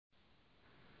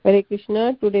Hare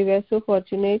Krishna. Today we are so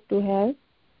fortunate to have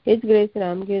His Grace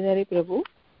Ramgirdhari Prabhu,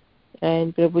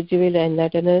 and Prabhuji will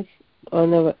enlighten us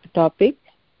on our topic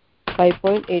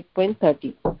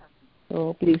 5.8.30.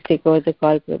 So please take over the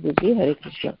call, Prabhuji. Hare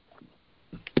Krishna.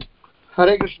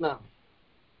 Hare Krishna.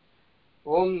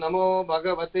 Om Namo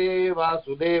Bhagavate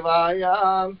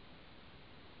Vasudevaya.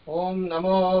 Om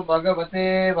Namo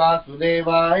Bhagavate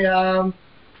Vasudevaya.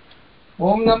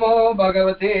 Om Namo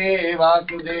Bhagavate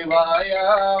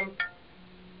Vasudevaya.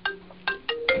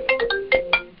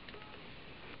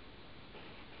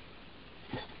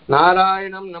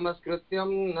 Narayanam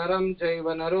Namaskrityam Naram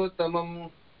Chaiva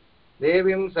Narottamam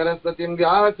Devim Saraswatim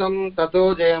Vyasam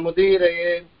Tato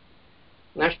Jayamudiraye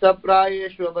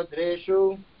Nashtaprayeshu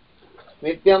Abhadreshu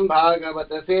Nityam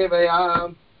Bhagavata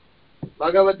Sevaya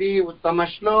Bhagavati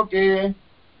Uttamashloke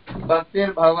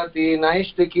Bhaktir Bhavati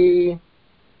Naishtiki.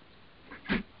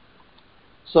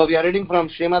 So we are reading from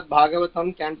Srimad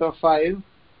Bhagavatam, Canto 5,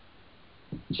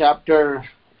 Chapter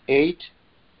 8,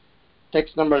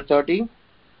 text number 30.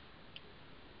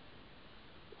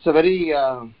 It's a very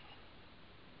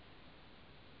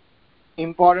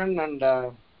important and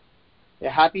a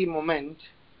happy moment,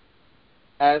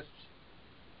 as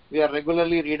we are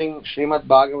regularly reading Srimad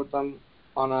Bhagavatam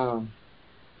on a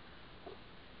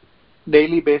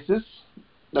daily basis,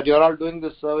 that you are all doing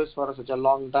this service for such a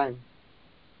long time.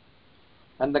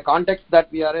 And the context that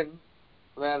we are in,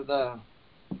 where the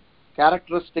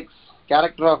character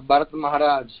of Bharata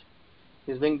Maharaj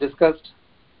is being discussed,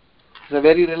 is a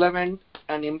very relevant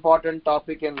and important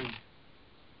topic in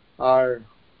our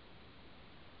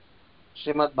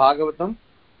Srimad Bhagavatam.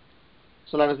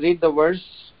 So let us read the verse,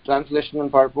 translation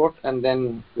and purport, and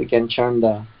then we can chant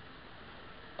the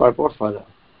purport further.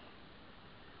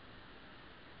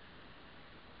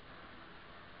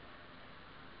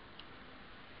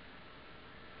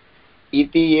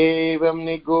 इति एवं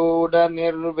निगूढ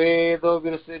निर्वेदो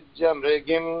विसृज्य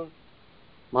मृगिं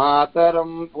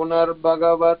मातरं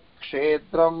पुनर्भगवत्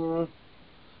क्षेत्रम्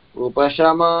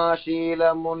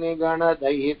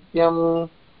उपशमाशीलमुनिगणदैत्यं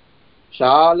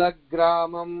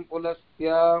शालग्रामं Pulastya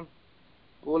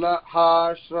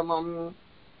पुलहाश्रमं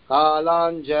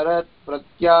कालाञ्जरत्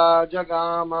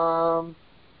प्रत्याजगाम.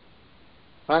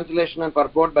 Translation and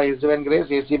purport by His Divine Grace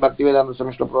A.C. Bhaktivedanta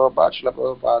Swami Srila Prabhupada, Srila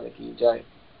Prabhupada Ki Jai.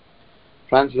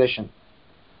 Translation.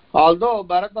 Although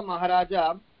Bharata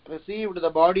Maharaja received the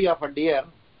body of a deer,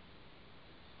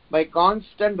 by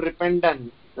constant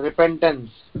repentance,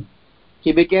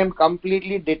 he became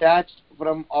completely detached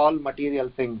from all material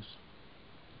things.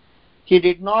 He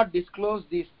did not disclose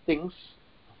these things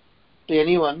to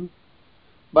anyone,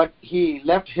 but he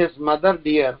left his mother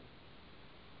deer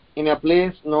in a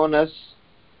place known as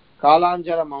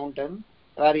Kalanjara mountain,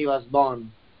 where he was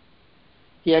born.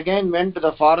 He again went to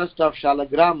the forest of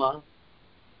Shalagrama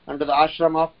and to the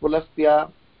ashram of Pulastya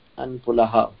and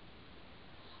Pulaha.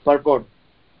 Purport.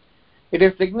 It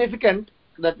is significant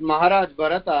that Maharaj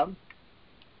Bharata,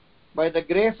 by the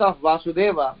grace of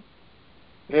Vasudeva,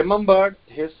 remembered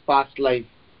his past life.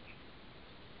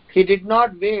 He did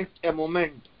not waste a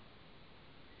moment.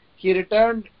 He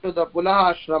returned to the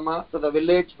Pulaha ashrama, to the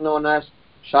village known as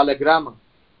Shalagrama.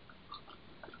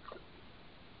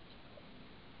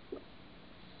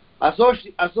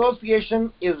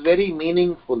 Association is very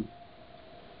meaningful.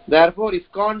 Therefore,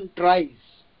 ISKCON tries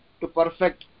to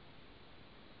perfect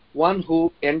one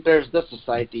who enters the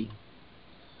society.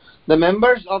 The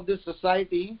members of this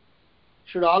society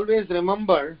should always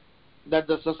remember that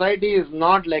the society is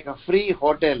not like a free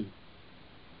hotel.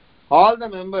 All the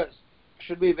members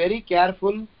should be very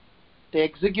careful to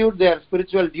execute their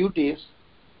spiritual duties,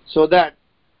 so that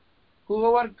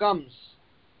whoever comes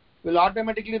will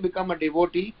automatically become a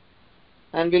devotee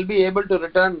and will be able to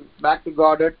return back to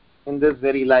Godhead in this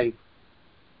very life.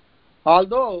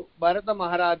 Although Bharata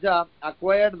Maharaja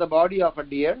acquired the body of a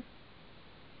deer,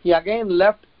 he again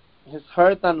left his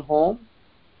hearth and home,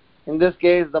 in this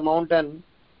case the mountain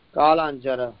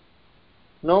Kalanjara.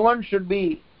 No one should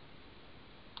be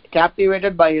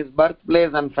captivated by his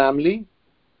birthplace and family.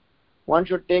 One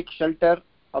should take shelter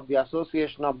of the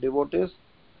association of devotees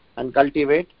and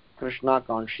cultivate Krishna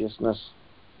consciousness.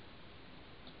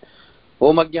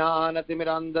 Om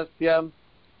Ajnanatimmirandasya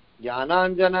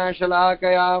Jnananjana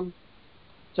Shalakaya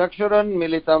Chakshuran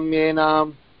Militam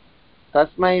Yena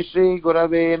Tasmai Shri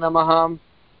Gurave Namaha.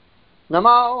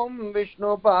 Nama Om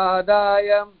Vishnu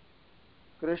Padaya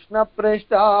Krishna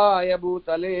Preshtaya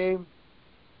Bhutale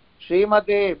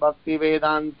Srimate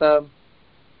Bhaktivedanta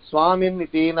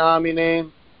Swaminiti Namine.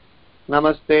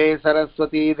 Namaste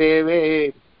Saraswati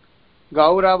Deve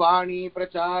Gauravani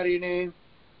Pracharine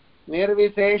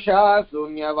Nirvishesha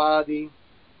Sunyavadi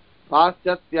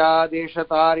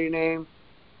पाश्चात्यादेशतारिणे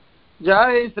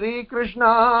जय श्री कृष्ण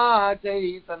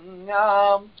चैतन्य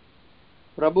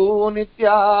प्रभु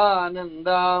नित्यानंद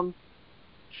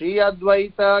श्री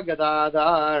अद्वैत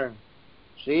गदाधर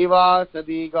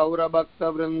श्रीवासदि गौरभक्त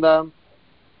वृंद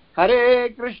हरे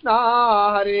Krishna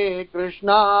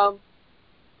Krishna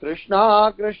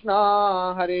Krishna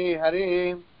Hare Hare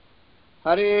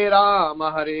Hare Ram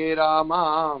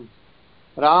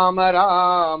Ram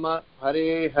Ram Hare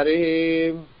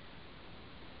Hare.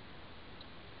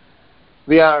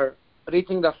 We are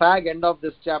reaching the fag end of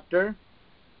this chapter,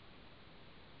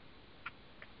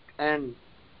 and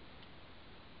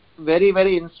very,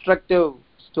 very instructive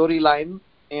storyline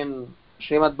in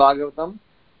Srimad Bhagavatam.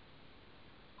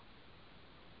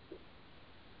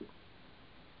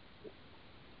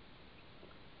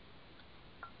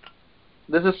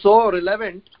 This is so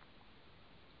relevant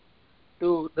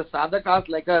to the sadhakas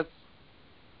like us,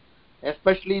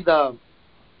 especially the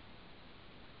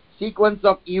sequence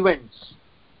of events.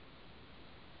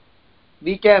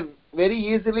 We can very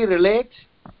easily relate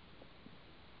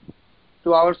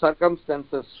to our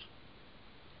circumstances.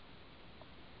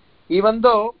 Even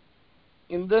though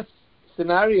in this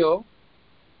scenario,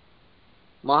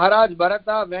 Maharaj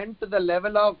Bharata went to the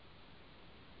level of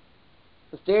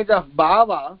the stage of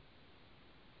bhava,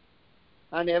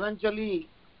 and eventually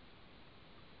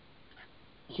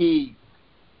he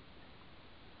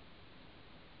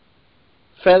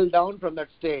fell down from that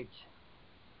stage.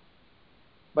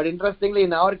 But interestingly,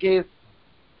 in our case,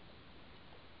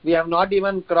 we have not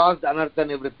even crossed anartha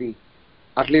nivritti.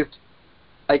 At least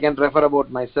I can refer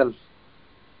about myself.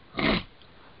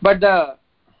 But the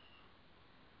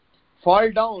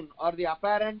fall down or the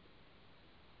apparent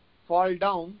fall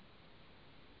down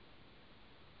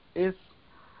is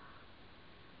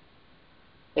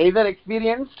either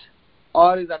experienced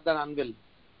or is at an unwill.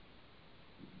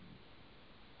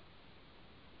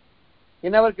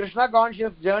 In our Krishna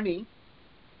conscious journey,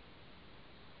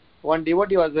 one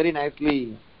devotee was very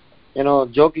nicely,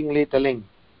 jokingly telling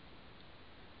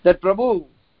that, Prabhu,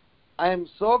 I am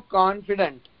so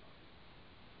confident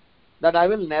that I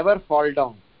will never fall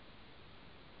down.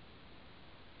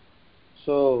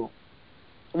 So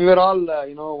we were all,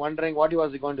 wondering what he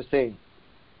was going to say.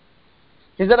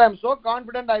 He said, I am so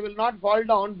confident I will not fall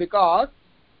down because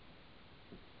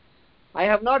I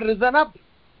have not risen up.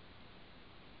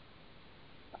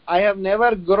 I have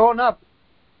never grown up.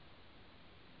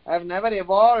 I have never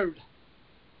evolved.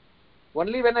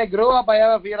 Only when I grow up, I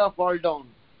have a fear of fall down.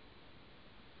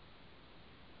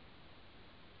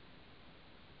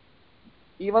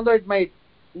 Even though it might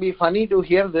be funny to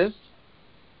hear this,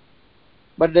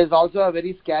 but there's also a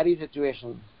very scary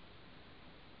situation.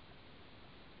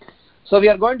 So we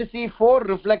are going to see 4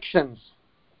 reflections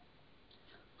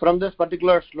from this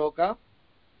particular shloka,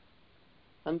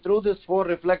 and through these 4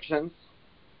 reflections,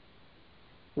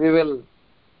 we will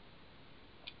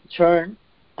churn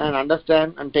and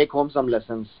understand and take home some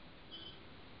lessons.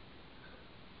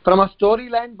 From a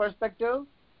storyline perspective,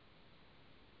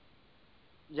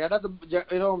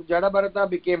 Jada Bharata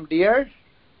became deer.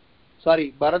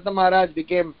 Bharata Maharaj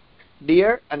became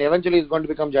deer, and eventually is going to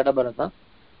become Jada Bharata.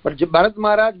 But Bharat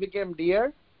Maharaj became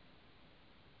deer,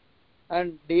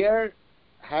 and deer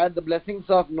had the blessings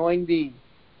of knowing the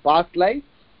past life.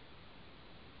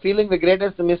 Feeling the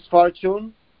greatest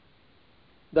misfortune,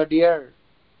 the deer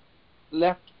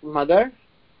left mother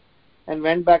and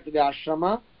went back to the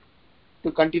ashrama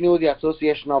to continue the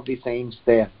association of the saints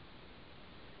there.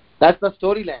 That's the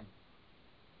storyline.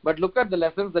 But look at the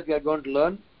lessons that we are going to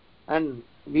learn, and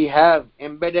we have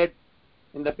embedded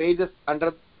in the pages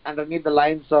underneath the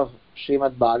lines of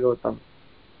Srimad Bhagavatam.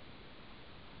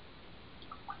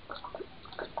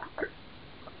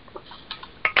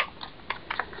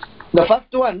 The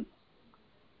first one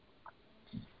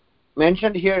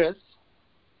mentioned here is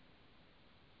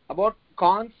about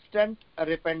constant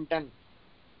repentance.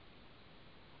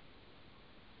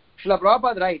 Srila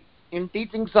Prabhupada writes in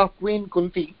Teachings of Queen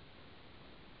Kunti,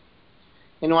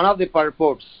 in one of the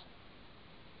purports,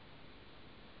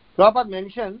 Prabhupada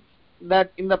mentions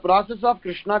that in the process of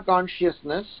Krishna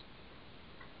consciousness,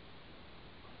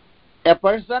 a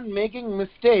person making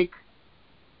mistake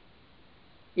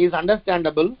is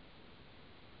understandable.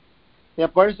 A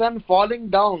person falling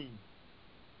down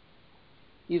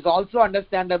is also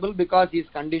understandable because he is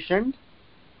conditioned,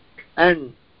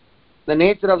 and the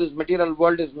nature of this material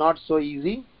world is not so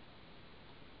easy.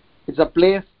 It's a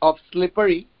place of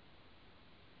slippery.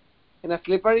 In a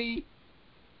slippery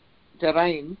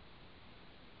terrain,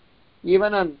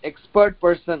 even an expert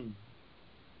person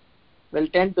will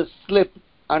tend to slip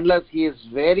unless he is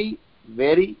very,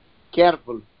 very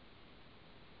careful.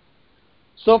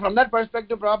 So from that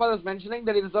perspective, Prabhupada was mentioning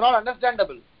that it is all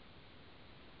understandable.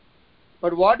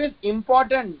 But what is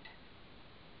important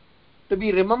to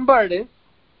be remembered is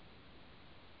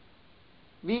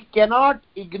we cannot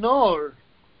ignore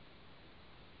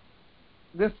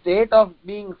this state of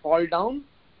being fall down.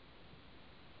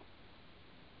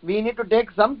 We need to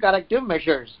take some corrective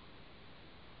measures.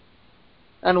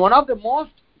 And one of the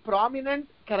most prominent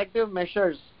corrective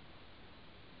measures,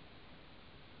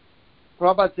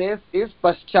 Prabhupada says, is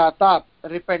paschatap,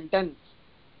 repentance.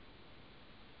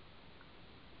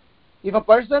 If a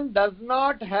person does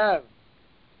not have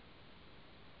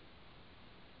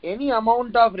any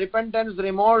amount of repentance,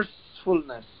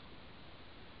 remorsefulness,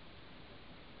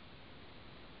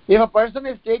 if a person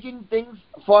is taking things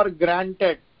for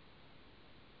granted,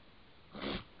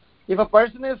 if a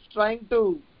person is trying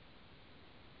to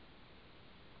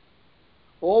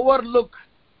overlook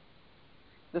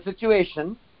the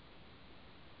situation,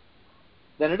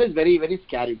 then it is very, very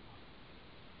scary.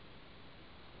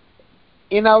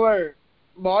 In our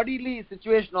bodily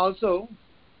situation also,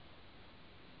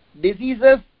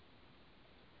 diseases,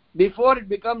 before it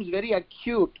becomes very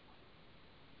acute,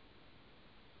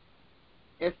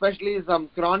 especially some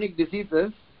chronic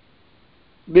diseases,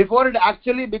 before it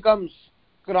actually becomes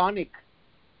chronic,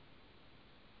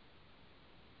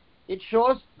 it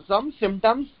shows some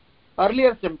symptoms,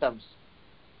 earlier symptoms.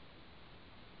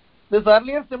 These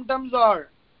earlier symptoms are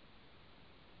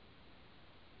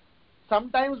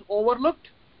sometimes overlooked,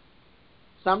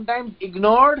 sometimes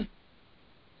ignored,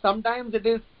 sometimes it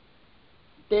is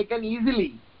taken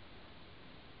easily.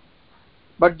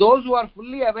 But those who are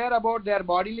fully aware about their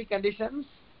bodily conditions,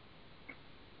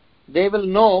 they will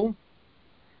know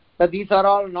that these are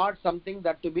all not something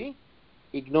that to be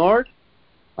ignored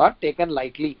or taken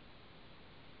lightly.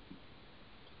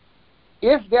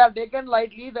 If they are taken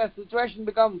lightly, the situation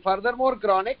becomes furthermore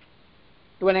chronic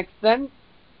to an extent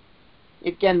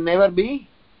it can never be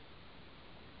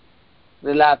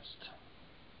relapsed.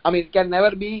 It can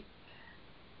never be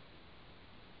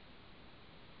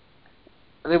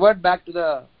revert back to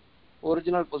the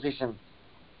original position.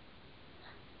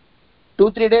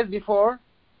 2-3 days before,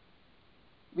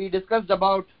 we discussed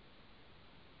about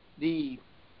the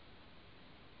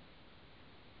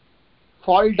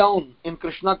fall down in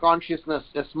Krishna consciousness,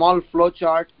 a small flow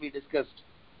chart we discussed,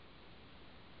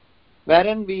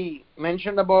 wherein we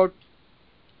mentioned about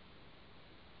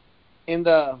in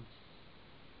the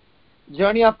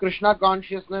journey of Krishna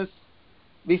consciousness,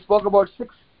 we spoke about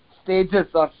 6 stages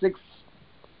or 6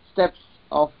 steps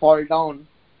of fall down,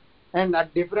 and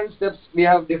at different steps we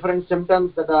have different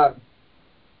symptoms that are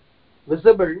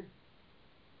visible.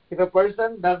 If a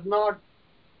person does not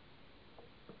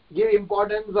give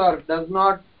importance or does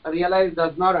not realize,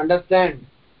 does not understand,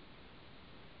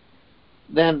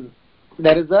 then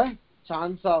there is a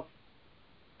chance of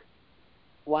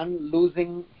one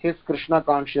losing his Krishna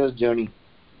conscious journey.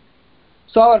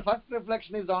 So our first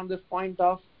reflection is on this point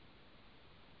of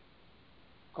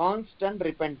constant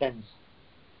repentance.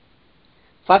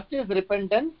 First is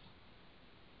repentance,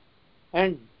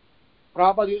 and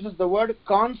Prabhupada uses the word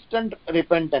constant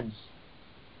repentance.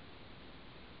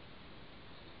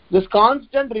 This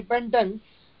constant repentance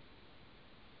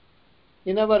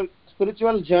in our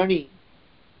spiritual journey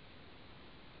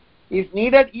is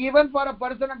needed even for a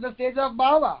person at the stage of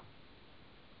bhava.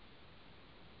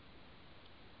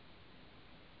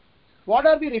 What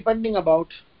are we repenting about?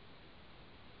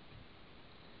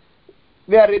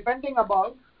 We are repenting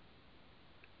about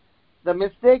the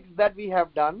mistakes that we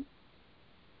have done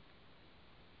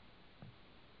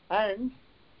and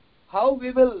how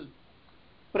we will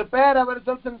prepare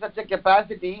ourselves in such a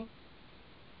capacity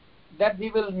that we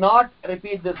will not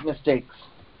repeat these mistakes.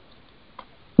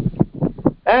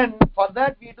 And for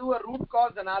that we do a root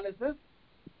cause analysis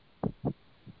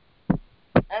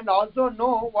and also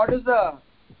know what is the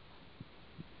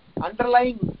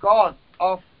underlying cause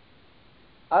of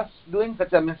us doing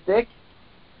such a mistake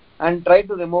and try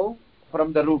to remove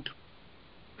from the root.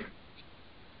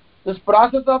 This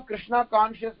process of Krishna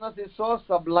consciousness is so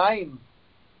sublime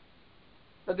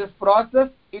that this process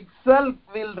itself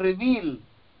will reveal,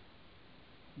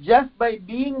 just by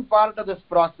being part of this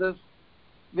process,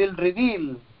 will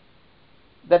reveal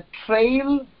the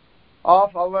trail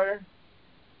of our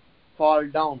fall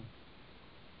down.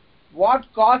 What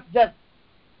caused us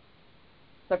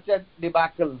such a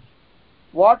debacle?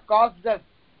 What caused us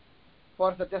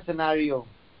for such a scenario?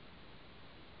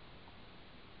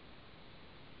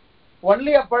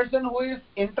 Only a person who is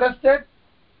interested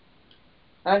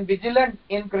and vigilant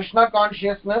in Krishna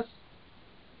consciousness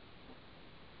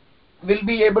will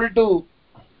be able to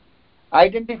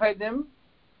identify them.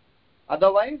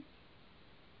 Otherwise,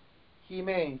 he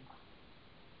may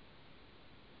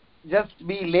just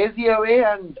be lazy away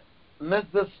and miss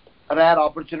this rare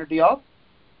opportunity of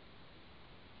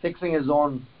fixing his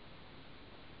own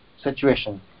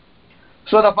situation.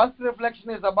 So the first reflection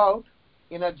is about,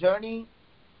 in a journey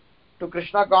to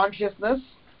Krishna consciousness,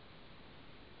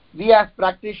 we as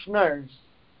practitioners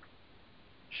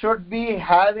should be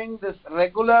having this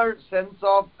regular sense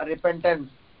of repentance.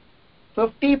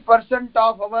 50%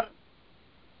 of our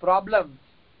problems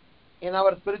in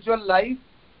our spiritual life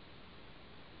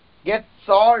get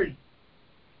solved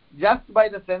just by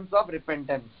the sense of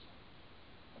repentance.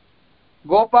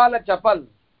 Gopala Chapal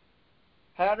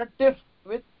had a tiff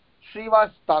with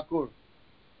Srivas Thakur.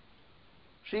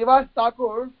 Srivas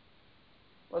Thakur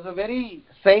was a very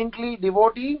saintly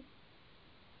devotee,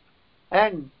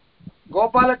 and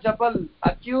Gopala Chapal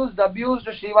abused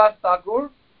Srivas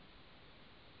Thakur,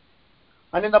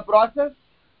 and in the process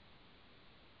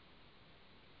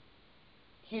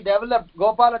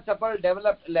Gopala Chapal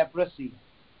developed leprosy.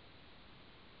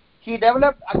 He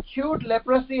developed acute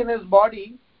leprosy in his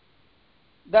body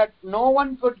that no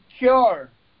one could cure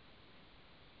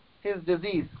his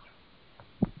disease.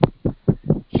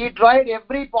 He tried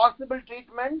every possible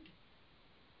treatment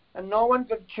and no one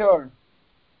could cure.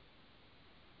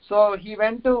 So he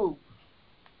went to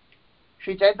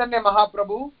Sri Chaitanya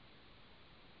Mahaprabhu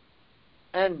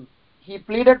and he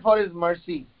pleaded for his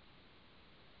mercy.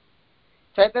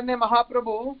 Chaitanya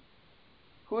Mahaprabhu,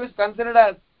 who is considered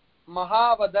as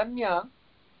Mahavadanya,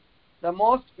 the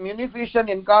most munificent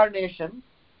incarnation,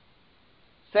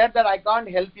 said that I can't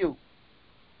help you.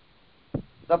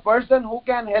 The person who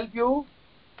can help you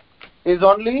is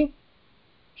only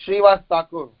Srivas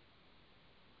Thakur.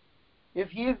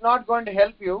 If he is not going to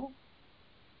help you,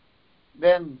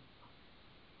 then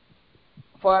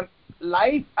for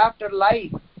life after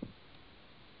life,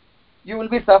 you will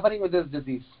be suffering with this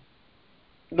disease.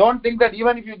 Don't think that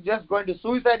even if you're just going to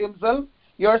suicide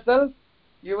yourself,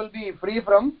 you will be free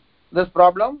from this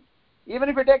problem. Even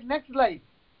if you take next life,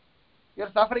 your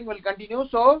suffering will continue.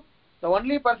 So, the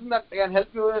only person that can help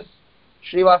you is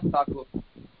Srivas Thakur.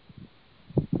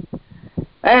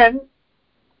 And,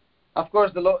 of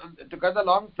course, to cut the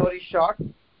long story short,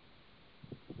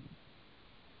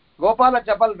 Gopala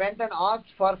Chapal went and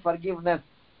asked for forgiveness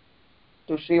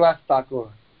to Srivas Thakur.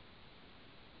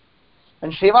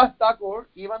 And Srivas Thakur,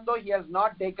 even though he has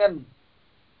not taken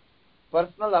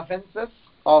personal offenses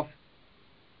of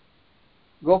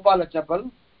Gopala Chapal,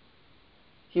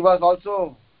 he was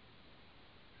also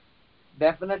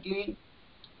definitely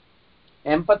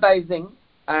empathizing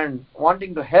and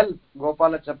wanting to help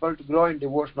Gopala Chapal to grow in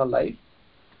devotional life.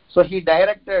 So he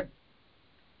directed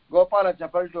Gopala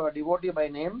Chapal to a devotee by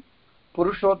name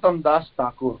Purushottam Das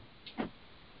Thakur.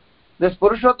 This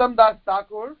Purushottam Das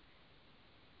Thakur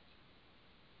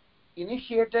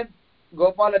initiated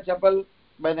Gopala Chapal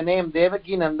by the name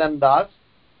Devaki Nandan Das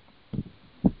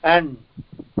and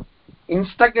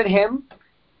instructed him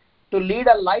to lead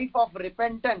a life of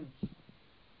repentance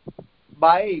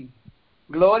by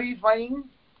glorifying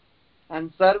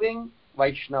and serving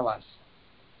Vaishnavas.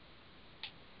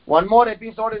 One more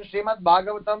episode in Srimad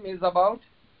Bhagavatam is about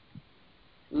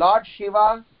Lord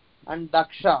Shiva and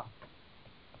Daksha.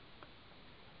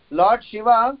 Lord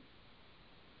Shiva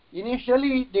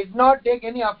initially did not take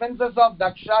any offenses of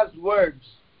Daksha's words.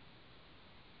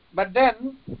 But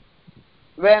then,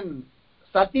 when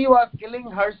Sati was killing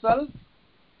herself,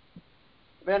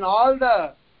 when all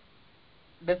the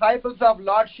disciples of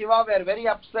Lord Shiva were very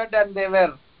upset and they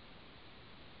were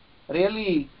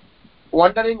really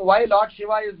wondering why Lord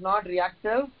Shiva is not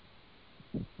reactive,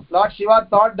 Lord Shiva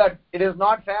thought that it is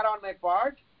not fair on my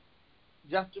part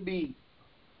just to be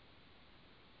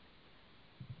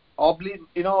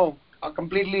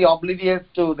completely oblivious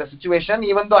to the situation,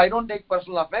 even though I don't take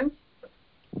personal offense,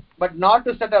 but not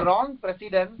to set a wrong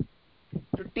precedent,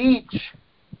 to teach,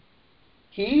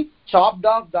 he chopped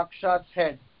off Daksha's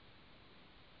head.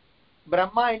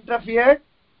 Brahma interfered,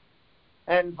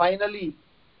 and finally,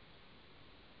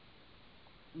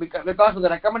 because of the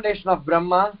recommendation of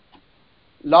Brahma,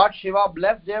 Lord Shiva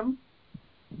blessed him,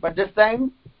 but this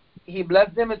time he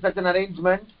blessed him with such an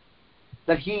arrangement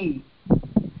that he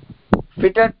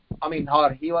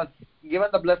was given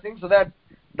the blessing so that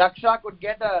Daksha could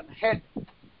get a head.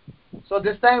 So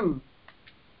this time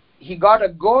he got a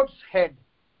goat's head.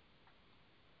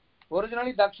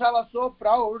 Originally Daksha was so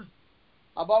proud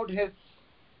about his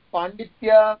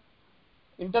panditya,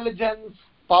 intelligence,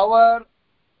 power,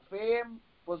 fame,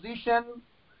 position.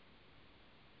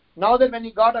 Now that when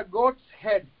he got a goat's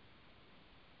head,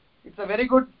 it's a very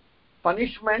good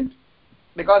punishment,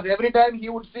 because every time he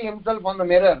would see himself on the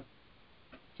mirror,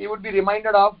 he would be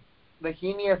reminded of the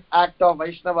heinous act of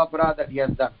Vaishnava aparadha that he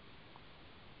has done.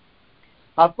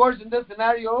 Of course, in this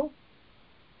scenario,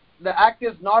 the act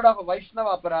is not of a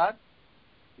Vaishnava aparadha.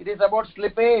 It is about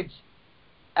slippage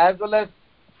as well as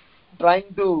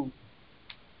trying to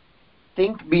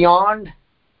think beyond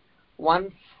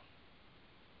one's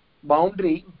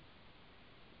boundary.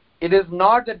 It is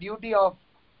not the duty of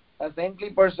a saintly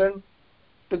person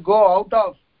to go out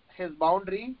of his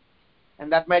boundary,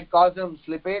 and that might cause him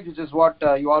slippage, which is what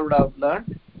you all would have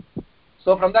learned.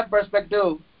 So from that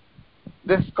perspective,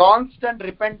 this constant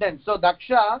repentance. So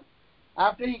Daksha,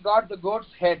 after he got the goat's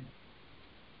head,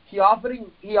 he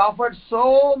offered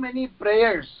so many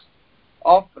prayers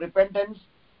of repentance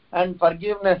and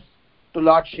forgiveness to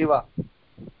Lord Shiva.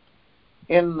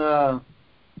 In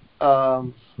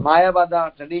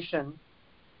Mayavada tradition,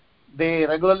 they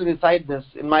regularly recite this.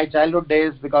 In my childhood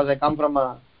days, because I come from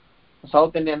a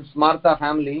South Indian Smartha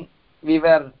family, we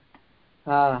were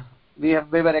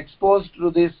exposed to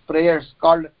these prayers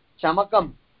called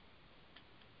Chamakam.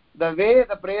 The way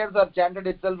the prayers are chanted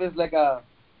itself is like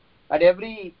at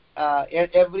every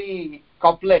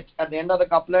couplet, at the end of the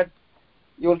couplet,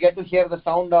 you will get to hear the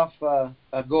sound of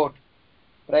a goat.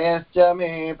 Prayascha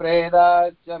me,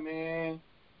 predascha me.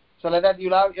 So like that,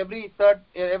 you'll have every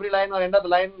line or end of the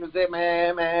line, you say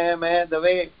meh, meh, meh, the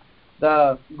way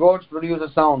the goats produce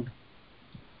a sound.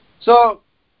 So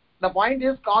the point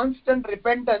is, constant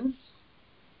repentance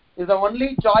is the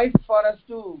only choice for us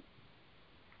to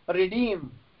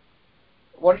redeem,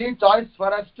 only choice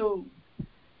for us to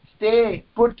stay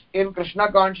put in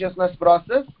Krishna consciousness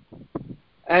process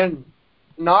and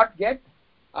not get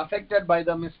affected by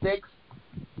the mistakes,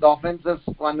 the offenses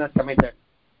one has committed.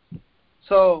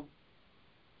 So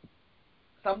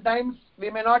sometimes we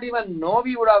may not even know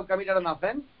we would have committed an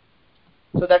offense.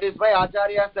 So that is why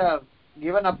Acharyas have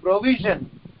given a provision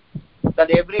that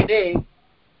every day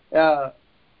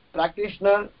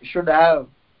practitioner should have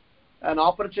an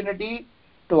opportunity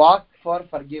to ask for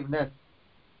forgiveness.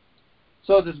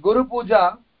 So this Guru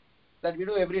Puja that we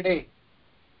do every day,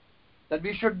 that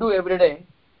we should do every day,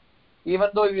 even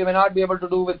though we may not be able to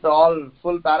do with all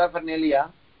full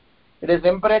paraphernalia, it is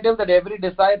imperative that every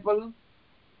disciple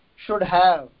should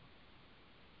have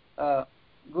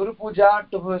Guru Puja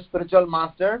to his spiritual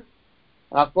master.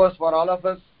 Of course, for all of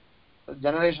us,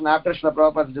 generation after Srila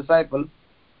Prabhupada's disciple,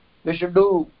 we should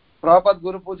do Prabhupada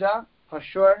Guru Puja for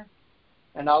sure,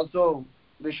 and also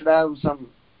we should have some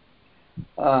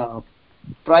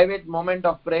private moment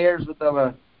of prayers with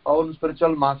our own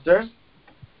spiritual masters,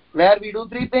 where we do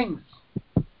three things.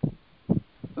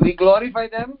 We glorify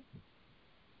them,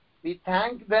 we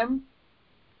thank them,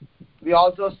 we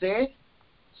also say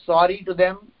sorry to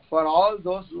them for all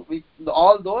those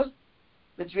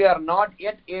which we are not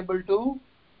yet able to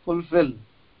fulfill,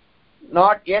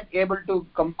 not yet able to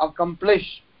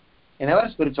accomplish in our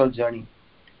spiritual journey.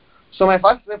 So my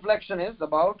first reflection is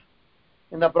about,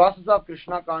 in the process of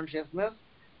Krishna consciousness,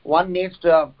 one needs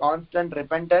to have constant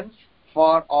repentance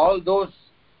for all those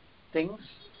things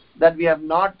that we have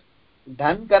not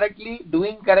done correctly,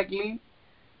 doing correctly,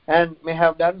 and may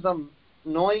have done some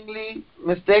knowingly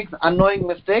mistakes, unknowing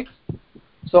mistakes,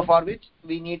 so for which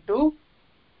we need to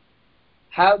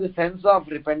have the sense of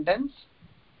repentance,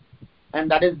 and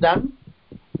that is done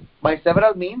by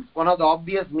several means. One of the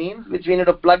obvious means, which we need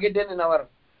to plug it in our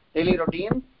daily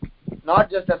routine,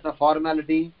 not just as a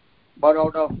formality, but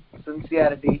out of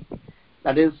sincerity.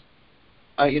 That is,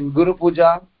 in Guru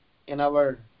Puja, in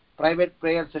our private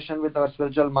prayer session with our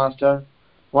spiritual master,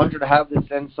 one should have this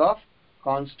sense of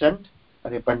constant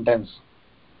repentance.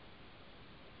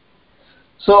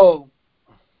 So,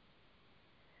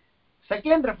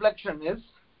 second reflection is,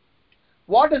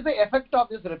 what is the effect of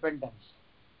this repentance?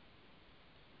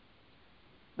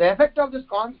 The effect of this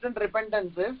constant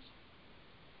repentance is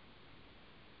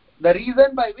the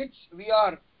reason by which we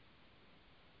are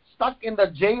stuck in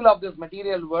the jail of this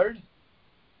material world.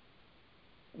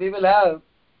 We will have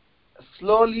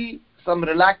slowly some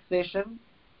relaxation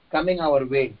coming our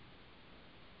way.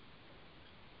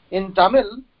 In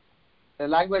Tamil, the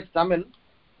language Tamil,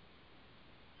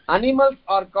 animals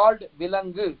are called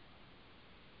vilangu.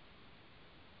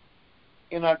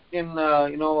 In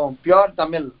pure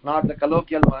Tamil, not the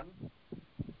colloquial one,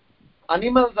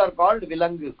 animals are called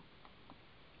vilangu.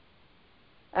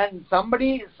 And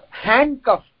somebody's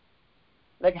handcuff,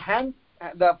 like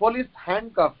the police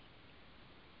handcuff,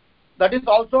 that is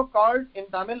also called in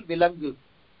Tamil vilangu.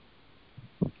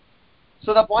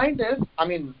 So the point is,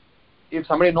 if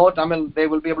somebody knows Tamil, they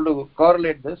will be able to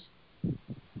correlate this.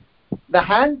 The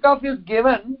handcuff is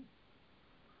given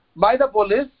by the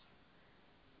police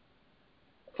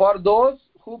for those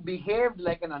who behaved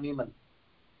like an animal.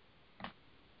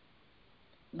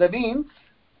 That means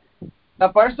a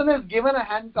person is given a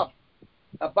handcuff,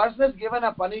 a person is given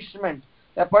a punishment,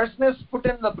 a person is put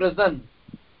in the prison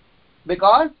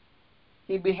because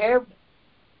he behaved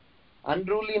in an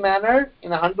unruly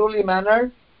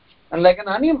manner and like an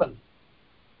animal.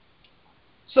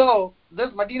 So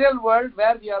this material world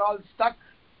where we are all stuck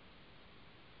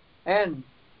and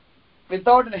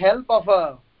without the help of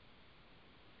a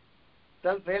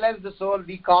self-realized soul,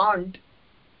 we can't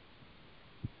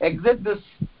exit this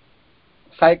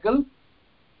cycle.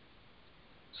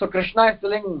 So Krishna is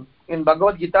telling in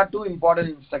Bhagavad Gita several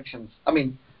important instructions,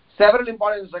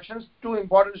 two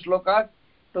important shlokas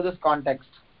to this context.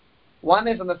 One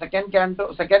is in the second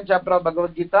chapter of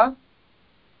Bhagavad Gita.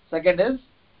 Second is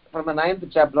from the 9th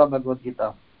chapter of Bhagavad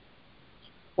Gita.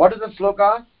 What is the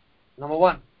sloka? Number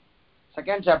 1,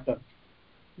 second chapter.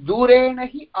 Durena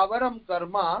hi avaram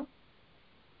karma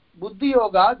buddhi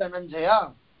yoga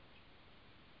dhananjaya.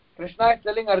 Krishna is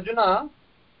telling Arjuna,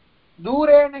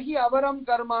 Durena hi avaram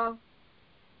karma.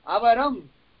 Avaram,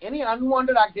 any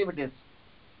unwanted activities.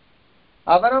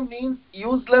 Avaram means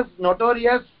useless,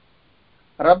 notorious,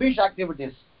 rubbish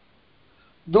activities.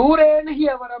 Durena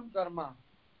hi avaram karma.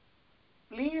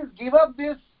 Please give up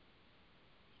this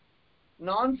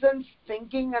nonsense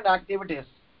thinking and activities.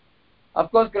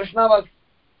 Of course, Krishna was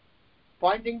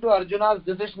pointing to Arjuna's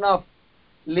decision of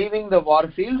leaving the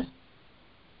war field.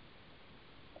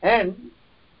 And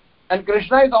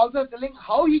Krishna is also telling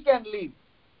how he can leave.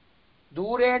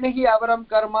 Durena hi avaram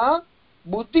karma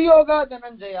buddhi yoga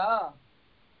dhananjaya.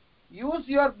 Use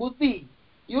your buddhi,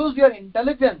 use your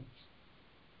intelligence.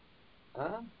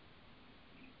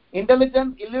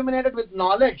 Intelligence illuminated with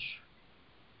knowledge.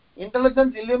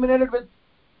 Intelligence illuminated with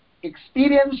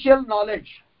experiential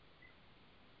knowledge.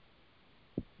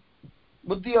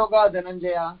 Buddhi yoga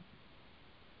dhananjaya.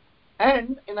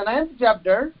 And in the 9th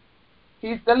chapter, he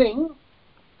is telling,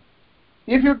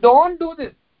 if you don't do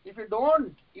this, if you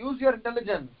don't use your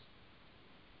intelligence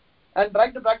and try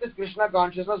to practice Krishna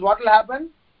consciousness, what will happen?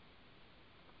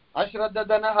 Ashraddha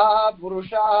dhanaha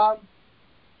purusha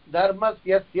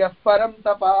dharmasyasya param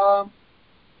tapa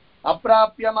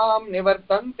aprapya mam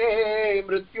nivartante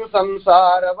mrityu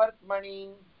samsara vartmani.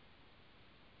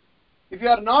 If you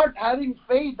are not having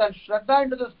faith and shraddha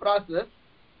into this process,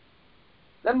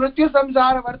 then mrityu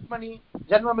samsara vartmani,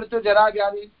 janma mrityu jara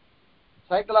vyadi,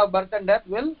 cycle of birth and death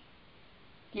will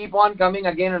keep on coming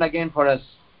again and again for us.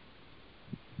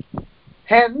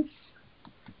 Hence,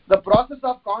 the process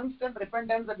of constant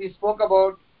repentance that we spoke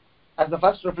about as the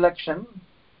first reflection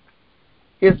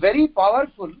is very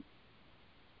powerful.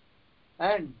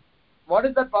 And what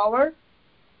is that power?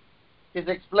 It is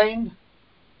explained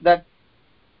that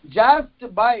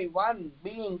just by one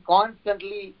being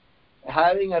constantly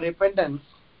having a repentance,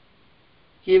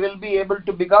 he will be able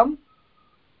to become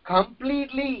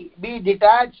completely be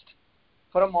detached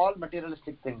from all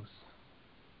materialistic things.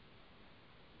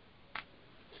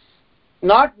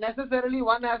 Not necessarily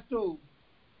one has to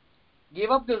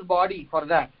give up this body for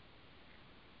that.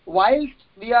 Whilst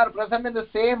we are present in the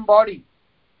same body,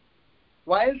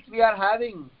 whilst we are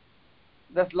having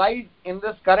this life in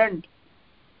this current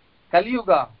Kali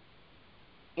Yuga,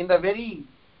 in the very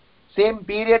same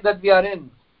period that we are in,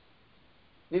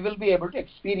 we will be able to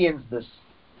experience this.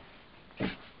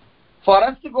 For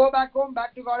us to go back home,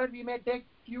 back to Godhead, we may take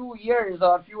few years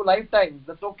or few lifetimes.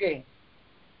 That's okay.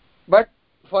 But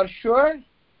for sure,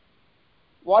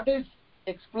 what is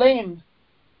explained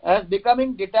as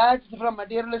becoming detached from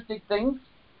materialistic things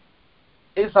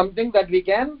is something that we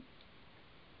can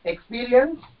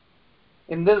experience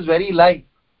in this very life,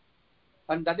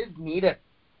 and that is needed.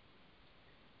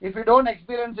 If we don't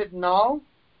experience it now,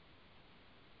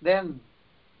 then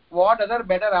what other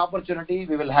better opportunity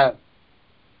we will have?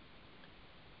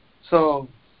 So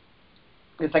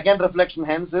the second reflection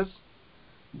hence is,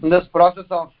 in this process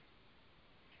of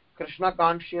Krishna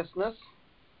consciousness,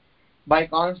 by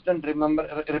constant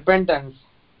repentance,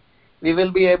 we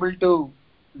will be able to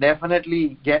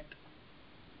definitely get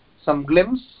some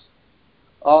glimpse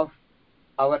of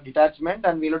our detachment,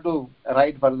 and we will to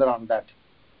write further on that.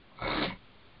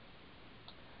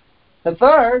 The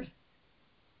third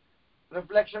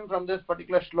reflection from this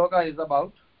particular shloka is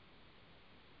about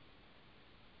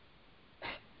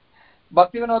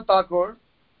Bhaktivinoda Thakur,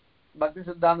 Bhakti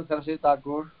Siddhanta Saraswati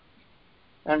Thakur,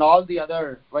 and all the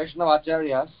other Vaishnava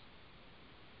Acharyas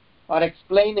are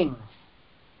explaining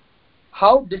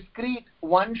how discreet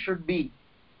one should be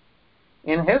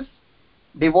in his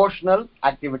devotional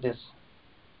activities.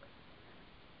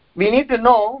 We need to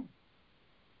know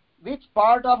which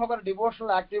part of our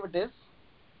devotional activities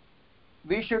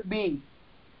we should be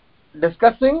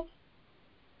discussing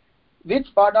which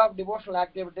part of devotional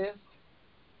activities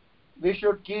we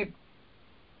should keep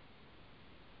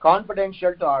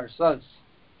confidential to ourselves.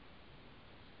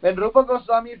 When Rupa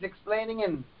Goswami is explaining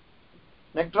in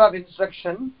Nectar of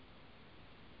Instruction,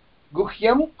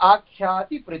 Guhyam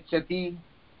Akhyati Prichyati.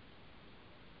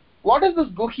 What is this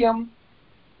Guhyam?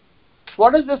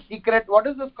 What is this secret? What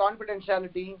is this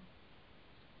confidentiality?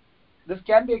 This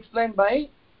can be explained by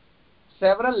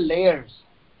several layers.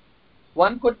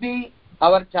 One could be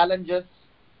our challenges.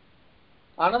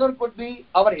 Another could be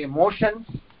our emotions.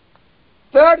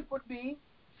 Third could be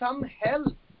some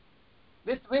help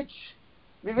with which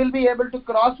we will be able to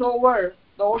cross over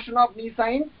the ocean of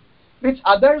nescience, which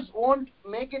others won't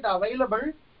make it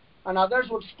available and others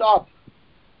would stop.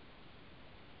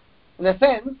 In a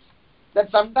sense that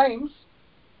sometimes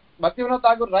Bhaktivinoda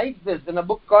Thakur writes this in a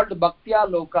book called Bhaktya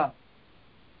Loka.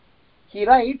 He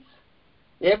writes,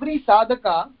 every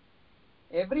sadhaka,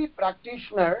 every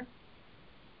practitioner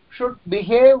should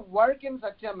work in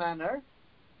such a manner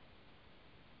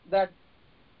that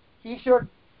he should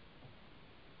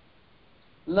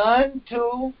learn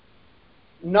to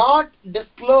not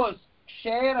disclose,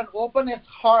 share and open his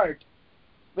heart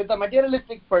with a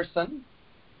materialistic person,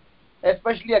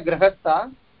 especially a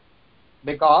grihastha,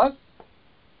 because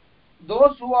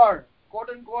those who are quote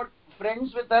unquote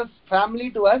friends with us,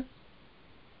 family to us,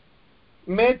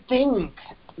 may think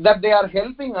that they are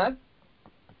helping us,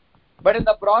 but in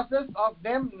the process of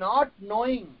them not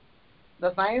knowing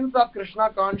the science of Krishna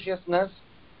consciousness,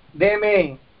 they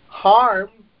may harm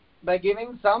by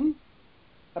giving some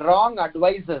wrong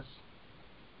advices.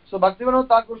 So Bhaktivinoda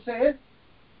Thakur says,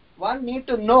 one need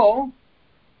to know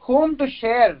whom to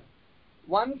share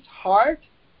one's heart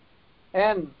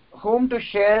and whom to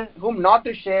share, whom not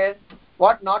to share,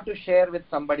 what not to share with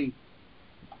somebody.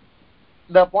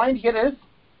 The point here is,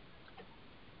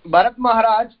 Bharat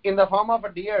Maharaj, in the form of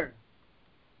a deer,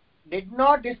 did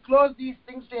not disclose these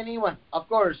things to anyone. Of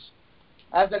course,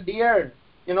 as a deer,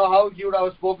 how he would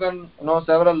have spoken,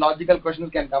 several logical questions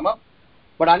can come up.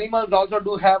 But animals also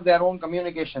do have their own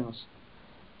communications.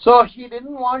 So he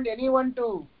didn't want anyone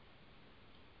to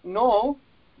know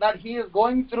that he is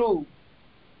going through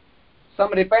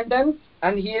some repentance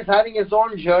and he is having his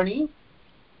own journey.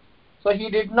 So he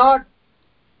did not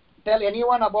tell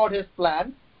anyone about his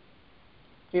plan.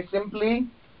 He simply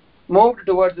moved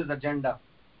towards his agenda.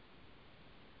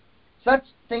 Such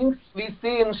things we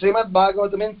see in Srimad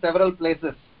Bhagavatam in several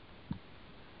places.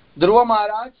 Dhruva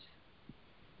Maharaj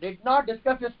did not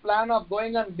discuss his plan of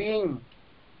going and being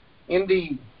in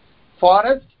the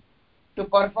forest to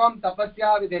perform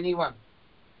tapasya with anyone.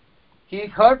 He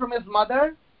heard from his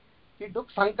mother, he took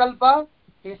sankalpa,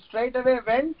 he straight away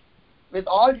went with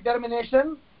all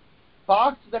determination,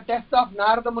 passed the test of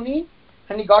Narada Muni,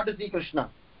 and he got to see Krishna.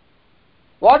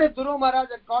 What if Dhruva Maharaj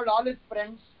had called all his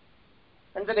friends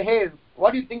and said, hey,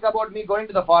 what do you think about me going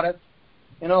to the forest?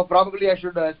 Probably I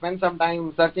should spend some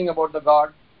time searching about the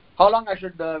God. How long I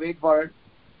should wait for it?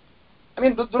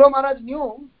 Dhruva Maharaj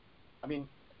knew,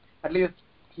 at least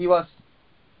he was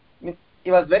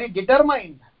very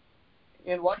determined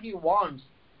in what he wants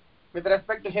with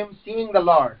respect to him seeing the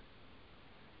Lord.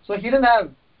 So he didn't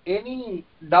have any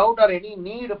doubt or any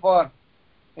need for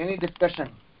any discussion.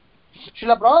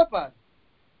 Srila Prabhupada,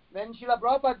 when Srila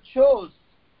Prabhupada chose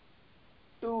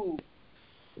to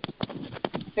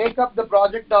take up the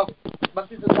project of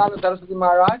Bhakti Siddhanta Saraswati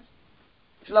Maharaj,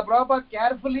 Srila Prabhupada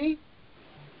carefully,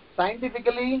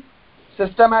 scientifically,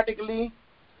 systematically,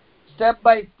 step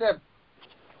by step,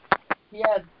 he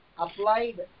had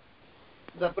applied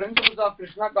the principles of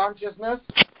Krishna consciousness,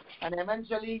 and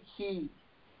eventually he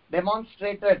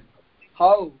demonstrated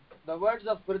how the words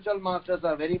of spiritual masters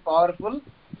are very powerful,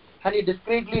 and he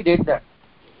discreetly did that.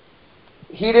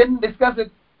 He didn't discuss it,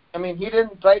 he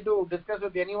didn't try to discuss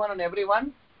with anyone and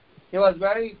everyone. He was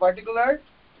very particular.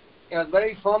 He was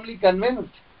very firmly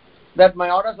convinced that my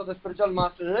orders of the spiritual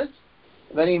master is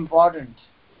very important.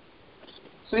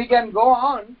 So we can go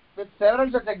on with several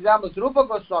such examples. Rupa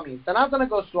Goswami, Sanatana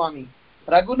Goswami,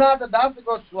 Raghunatha Das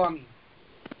Goswami.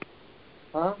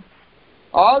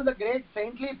 All the great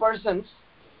saintly persons.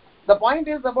 The point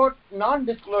is about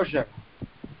non-disclosure.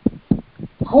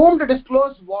 Whom to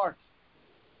disclose what?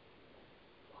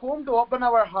 Whom to open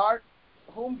our heart,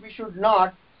 whom we should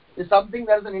not, is something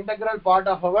that is an integral part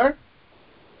of our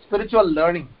spiritual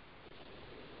learning.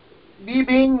 We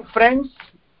being friends,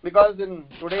 because in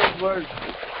today's world,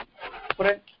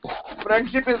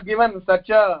 friendship is given such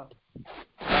a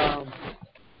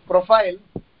profile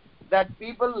that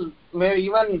people may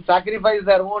even sacrifice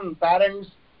their own parents,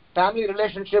 family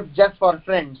relationships just for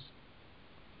friends.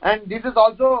 And this is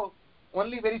also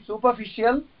only very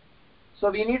superficial. So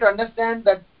we need to understand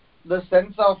that the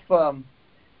sense of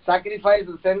sacrifice,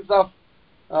 the sense of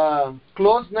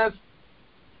closeness,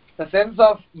 the sense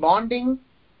of bonding,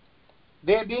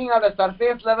 they being at a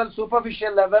surface level,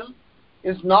 superficial level,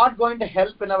 is not going to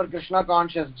help in our Krishna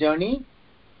conscious journey.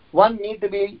 One need to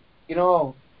be,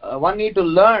 one need to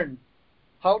learn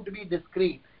how to be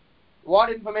discreet, what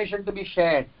information to be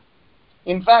shared.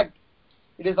 In fact,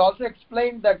 it is also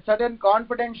explained that certain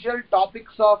confidential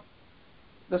topics of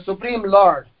the Supreme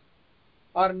Lord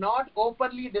are not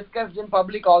openly discussed in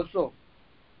public also.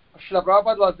 Srila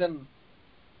Prabhupada was in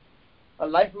a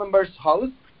life member's house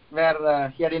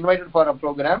where he had invited for a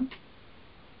program.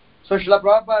 So Srila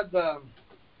Prabhupada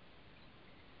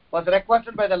was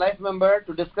requested by the life member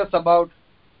to discuss about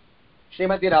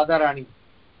Srimati Radharani.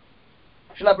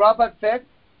 Srila Prabhupada said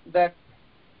that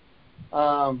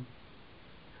I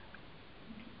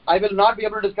will not be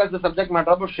able to discuss the subject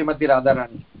matter of Srimati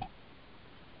Radharani.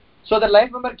 So the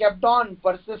life member kept on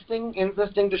insisting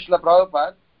to Srila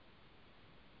Prabhupada.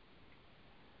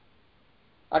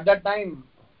 At that time,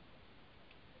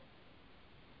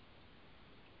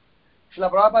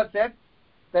 Srila Prabhupada said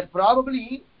that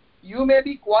probably you may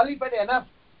be qualified enough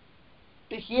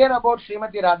to hear about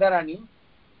Srimati Radharani,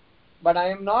 but I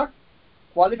am not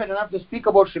qualified enough to speak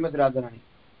about Srimati Radharani.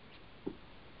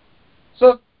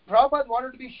 So Prabhupada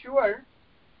wanted to be sure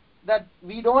that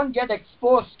we don't get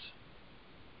exposed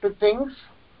to things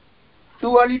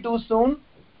too early, too soon.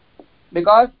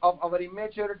 Because of our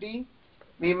immaturity,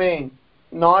 we may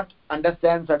not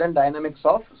understand certain dynamics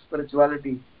of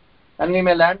spirituality, and we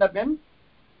may land up in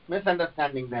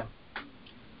misunderstanding them.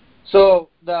 So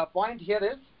the point here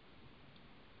is,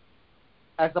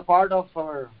 as a part of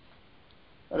our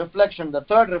reflection, the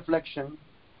third reflection,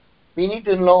 we need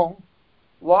to know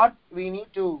what we need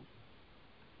to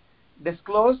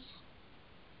disclose,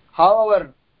 how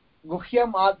our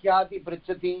Guhyam Akyati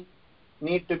Prichati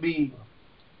need to be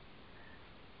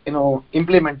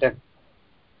implemented.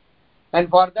 And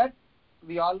for that,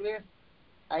 we always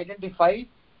identify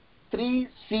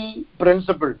 3C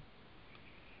principle.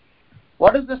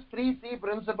 What is this 3C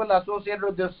principle associated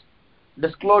with this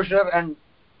disclosure and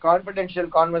confidential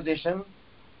conversation?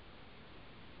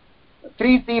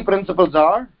 3C principles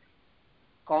are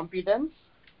competence,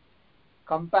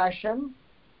 compassion,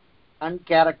 and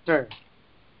character.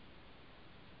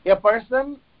 A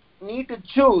person need to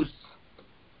choose.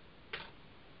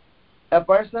 A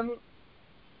person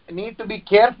need to be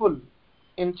careful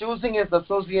in choosing his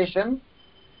association,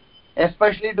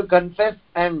 especially to confess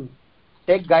and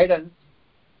take guidance,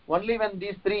 only when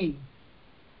these three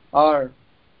are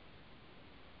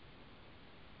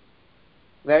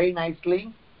very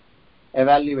nicely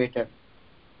evaluated.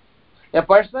 A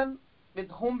person with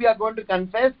whom we are going to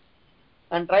confess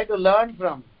and try to learn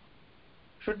from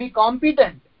should be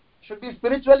competent, should be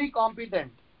spiritually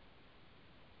competent.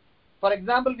 For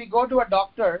example, we go to a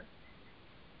doctor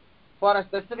for a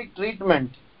specific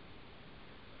treatment,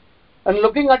 and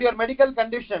looking at your medical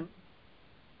condition,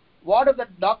 what if the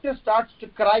doctor starts to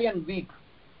cry and weep?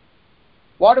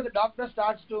 What if the doctor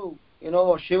starts to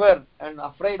shiver and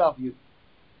afraid of you?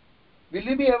 Will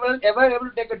you be ever able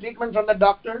to take a treatment from the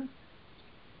doctor?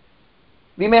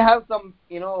 We may have some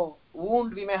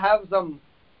wound, we may have some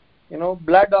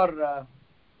blood or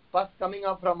pus coming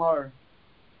up from our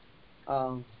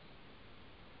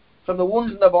from the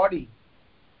wounds in the body.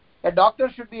 A doctor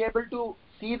should be able to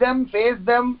see them, face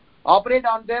them, operate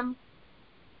on them.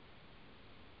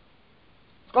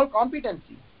 It's called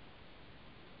competency.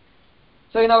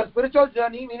 So in our spiritual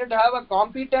journey, we need to have a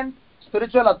competent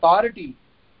spiritual authority,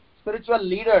 spiritual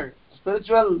leader,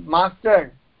 spiritual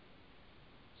master,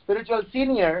 spiritual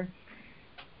senior,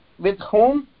 with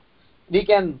whom we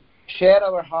can share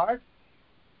our heart,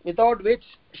 without which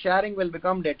sharing will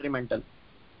become detrimental.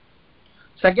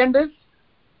 Second is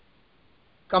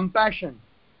compassion.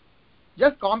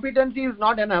 Just competency is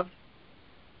not enough.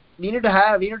 We need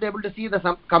to be able to see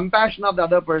the compassion of the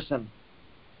other person.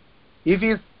 If he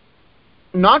is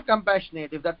not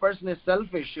compassionate, if that person is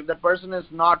selfish, if that person is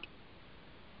not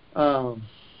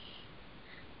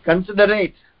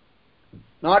considerate,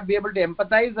 not be able to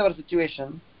empathize our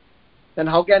situation, then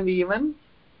how can we even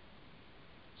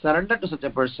surrender to such a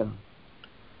person?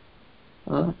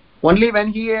 Only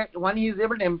when he is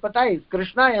able to empathize.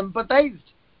 Krishna empathized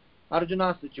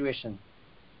Arjuna's situation.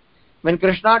 When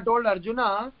Krishna told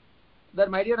Arjuna that,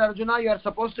 my dear Arjuna, you are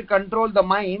supposed to control the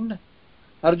mind,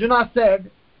 Arjuna said,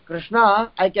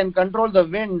 Krishna, I can control the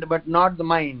wind but not the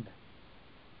mind.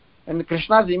 And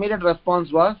Krishna's immediate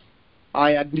response was,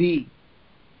 I agree.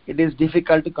 It is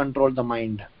difficult to control the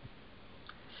mind.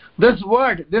 This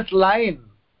word, this line,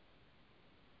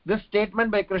 This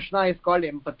statement by Krishna is called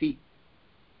empathy.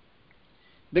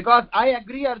 Because I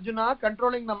agree, Arjuna,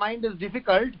 controlling the mind is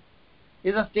difficult,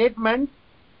 is a statement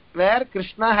where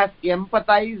Krishna has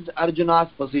empathized Arjuna's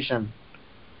position.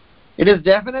 It is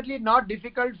definitely not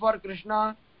difficult for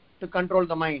Krishna to control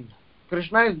the mind.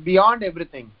 Krishna is beyond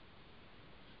everything.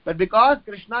 But because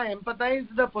Krishna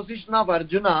empathized the position of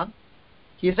Arjuna,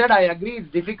 he said, I agree,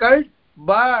 it's difficult,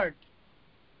 but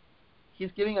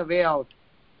he's giving a way out.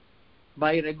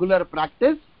 By regular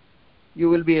practice, you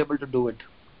will be able to do it.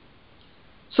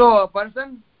 So a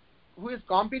person who is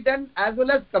competent as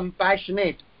well as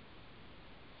compassionate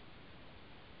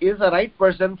is the right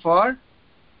person for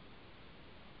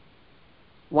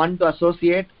one to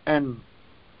associate and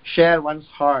share one's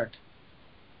heart,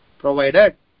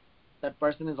 provided that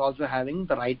person is also having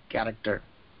the right character.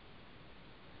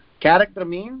 Character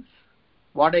means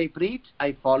what I preach,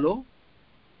 I follow,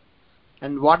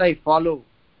 and what I follow,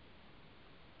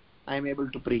 I am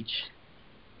able to preach.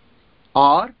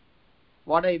 Or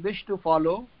what I wish to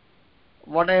follow,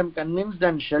 what I am convinced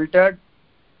and sheltered,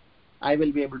 I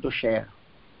will be able to share.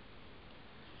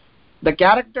 The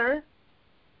character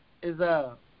is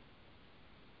a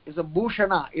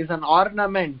bhushana, is an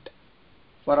ornament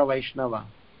for a Vaishnava.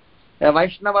 A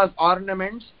Vaishnava's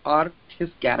ornaments are his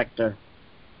character.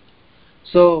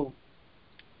 So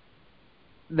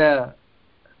the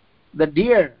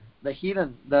deer, the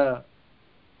heron, the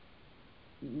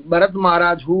Bharat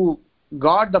Maharaj, who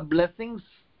got the blessings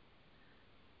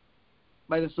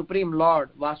by the Supreme Lord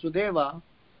Vasudeva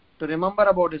to remember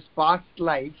about his past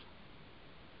life,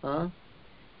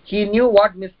 he knew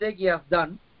what mistake he has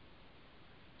done,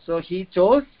 so he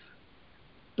chose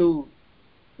to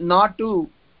not to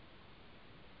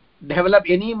develop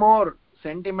any more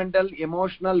sentimental,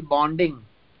 emotional bonding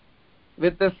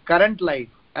with his current life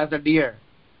as a deer.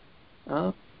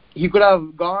 He could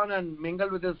have gone and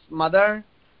mingled with his mother,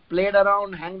 played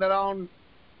around, hanged around,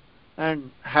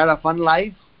 and had a fun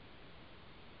life.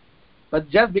 But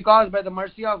just because by the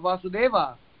mercy of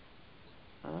Vasudeva,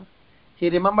 he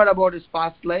remembered about his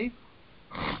past life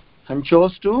and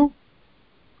chose to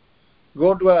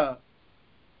go to a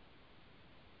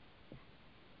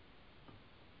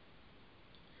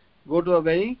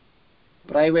very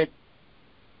private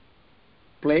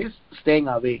place, staying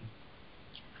away.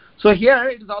 So here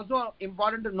it is also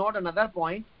important to note another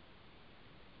point,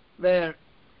 where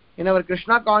in our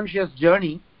Krishna conscious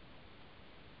journey,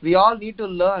 we all need to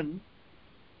learn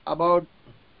about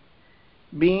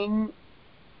being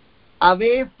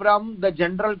away from the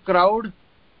general crowd.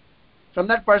 From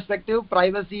that perspective,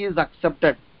 privacy is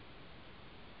accepted.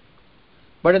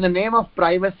 But in the name of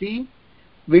privacy,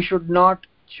 we should not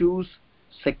choose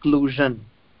seclusion.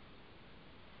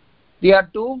 They are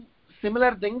two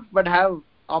similar things but have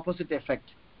opposite effect.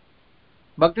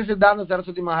 Bhakti Siddhanta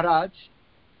Saraswati Maharaj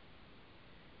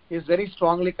is very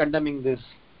strongly condemning this.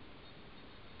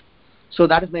 So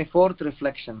that is my fourth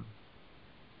reflection.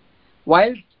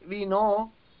 Whilst we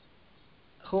know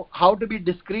how to be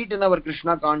discreet in our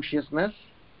Krishna consciousness,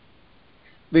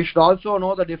 we should also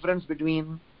know the difference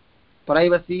between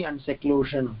privacy and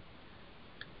seclusion.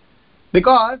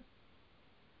 Because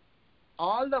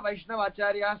all the Vaishnava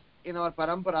Acharyas in our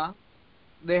parampara,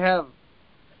 they have,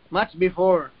 much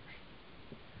before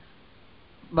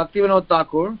Bhaktivinoda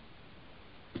Thakur,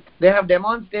 they have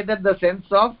demonstrated the sense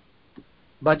of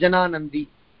Bhajananandi.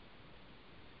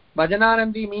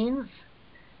 Bhajananandi means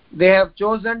they have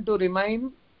chosen to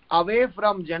remain away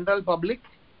from general public.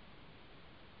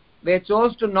 They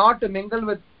chose to not mingle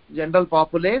with general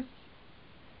populace.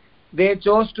 They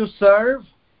chose to serve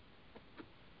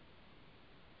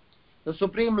the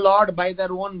Supreme Lord by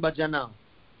their own bhajana.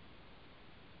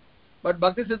 But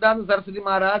Bhakti Siddhanta Saraswati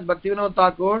Maharaj, Bhaktivinoda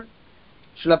Thakur,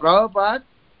 Srila Prabhupada,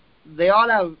 they all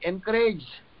have encouraged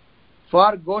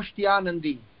for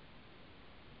Goshtyanandi.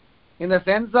 In the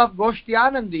sense of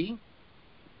Goshtyanandi,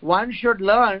 one should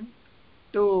learn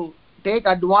to take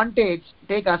advantage,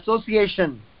 take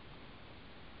association,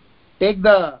 take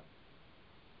the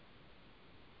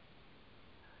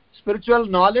spiritual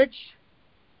knowledge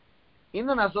in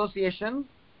an association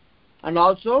and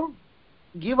also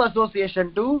give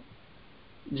association to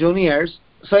juniors.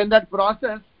 So in that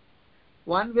process,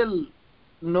 one will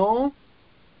know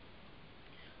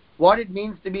what it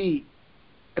means to be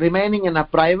remaining in a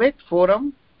private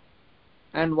forum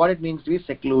and what it means to be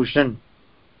seclusion.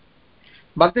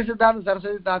 Bhakti Siddhanta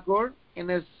Saraswati Thakur, in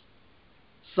his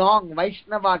song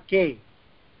Vaishnava Ke,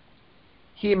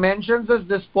 he mentions us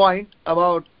this point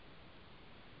about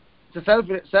the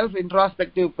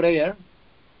self-introspective prayer.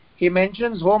 He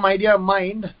mentions, oh my dear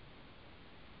mind,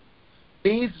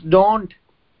 please don't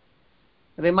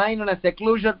remain in a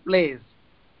secluded place.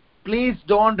 Please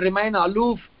don't remain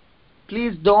aloof.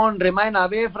 Please don't remain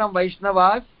away from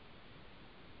Vaishnavas.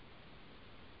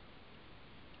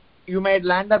 You might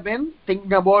land up in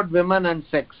thinking about women and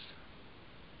sex.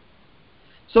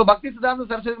 So Bhaktisiddhanta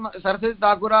Saraswati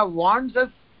Thakura warns us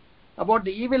about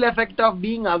the evil effect of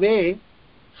being away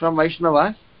from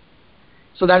Vaishnavas.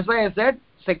 So that's why I said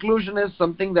seclusion is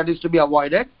something that is to be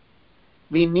avoided.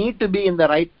 We need to be in the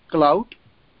right cloud.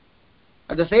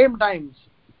 At the same time,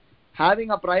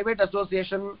 having a private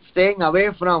association, staying away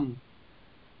from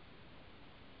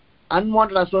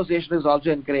unwanted association is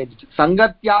also encouraged.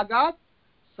 Sangatyagat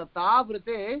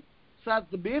satavrite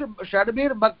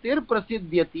shadbir bhaktir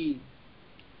prasidhyati.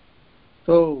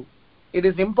 So it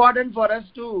is important for us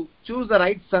to choose the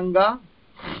right sangha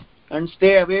and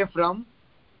stay away from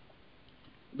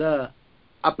the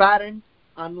apparent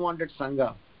unwanted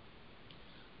sangha.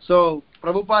 So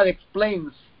Prabhupada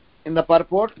explains in the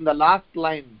purport, in the last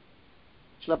line,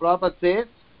 Srila Prabhupada says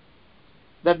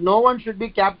that no one should be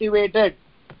captivated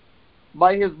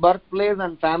by his birthplace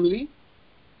and family.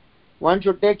 One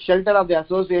should take shelter of the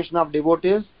association of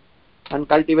devotees and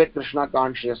cultivate Krishna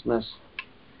consciousness.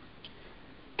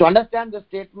 To understand this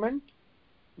statement,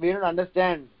 we need to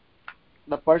understand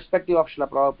the perspective of Srila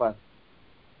Prabhupada.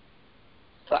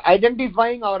 So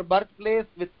identifying our birthplace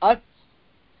with us,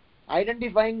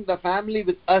 identifying the family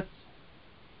with us,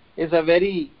 is a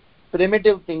very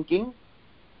primitive thinking.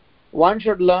 One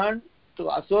should learn to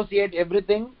associate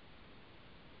everything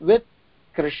with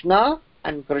Krishna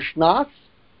and Krishnas,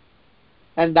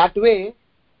 and that way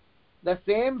the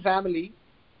same family,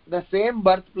 the same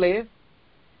birthplace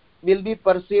will be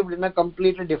perceived in a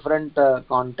completely different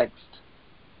context.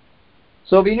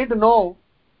 So we need to know,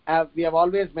 we have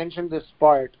always mentioned this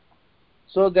part.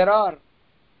 So there are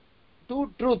two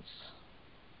truths.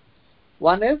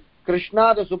 One is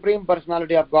Krishna, the Supreme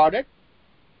Personality of Godhead.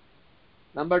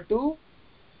 Number two,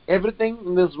 everything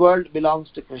in this world belongs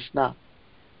to Krishna.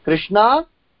 Krishna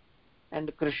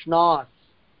and Krishnas.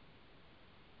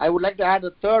 I would like to add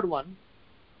the third one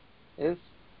is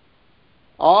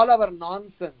all our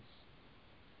nonsense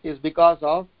is because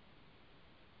of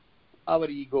our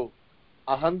ego.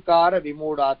 Ahankara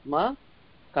vimudatma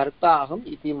kartaham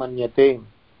iti manyate.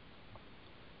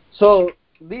 So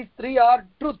these three are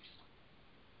truths.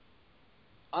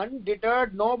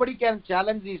 Undeterred, nobody can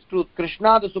challenge these truths.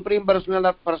 Krishna, the Supreme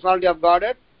Personality of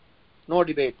Godhead, no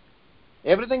debate.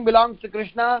 Everything belongs to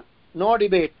Krishna, no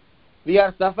debate. We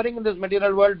are suffering in this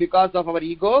material world because of our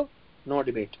ego, no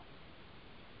debate.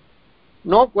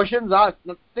 No questions asked,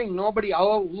 nothing, nobody,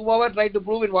 whoever tried to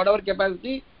prove in whatever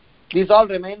capacity, these all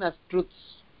remain as truths.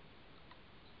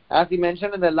 As we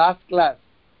mentioned in the last class,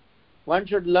 one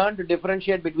should learn to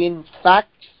differentiate between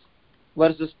facts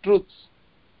versus truths.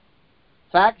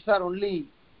 Facts are only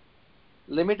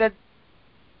limited,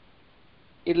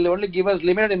 it will only give us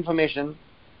limited information,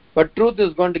 but truth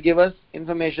is going to give us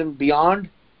information beyond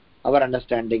our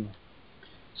understanding.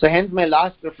 So hence my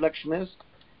last reflection is,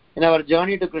 in our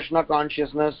journey to Krishna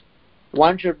consciousness,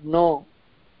 one should know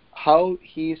how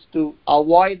he is to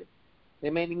avoid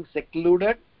remaining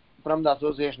secluded from the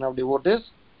association of devotees.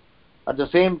 At the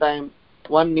same time,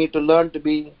 one need to learn to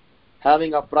be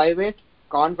having a private,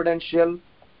 confidential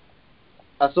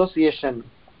association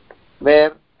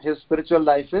where his spiritual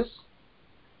life is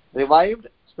revived,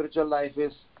 spiritual life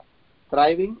is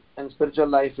thriving, and spiritual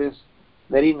life is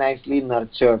very nicely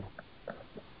nurtured.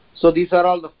 So these are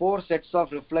all the four sets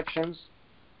of reflections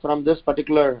from this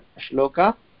particular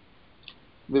shloka.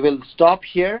 We will stop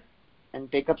here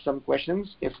and take up some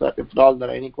questions, if at all there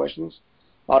are any questions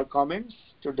or comments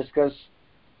to discuss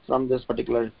from this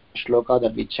particular shloka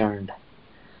that we chanted.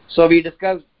 So we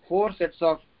discussed four sets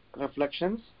of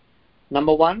reflections.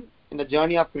 Number one, in the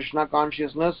journey of Krishna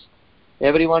consciousness,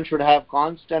 everyone should have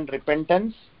constant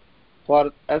repentance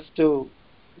for us to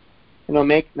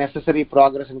make necessary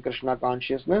progress in Krishna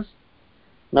consciousness.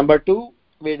 Number two,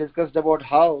 we discussed about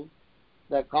how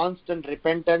the constant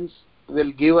repentance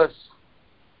will give us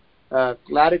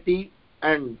clarity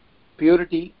and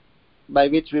purity by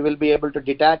which we will be able to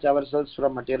detach ourselves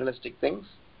from materialistic things.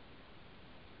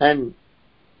 And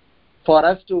for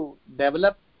us to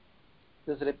develop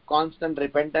this constant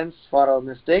repentance for our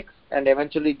mistakes and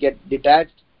eventually get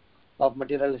detached of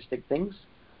materialistic things,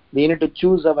 we need to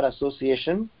choose our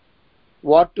association,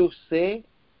 what to say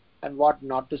and what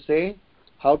not to say,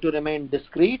 how to remain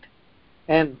discreet,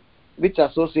 and which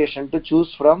association to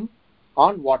choose from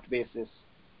on what basis.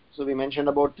 So we mentioned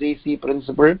about 3C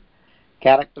principle,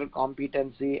 character,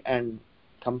 competency, and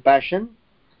compassion.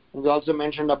 And we also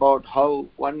mentioned about how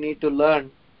one need to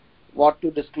learn what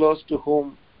to disclose to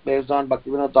whom based on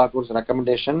Bhaktivinoda Thakur's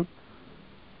recommendation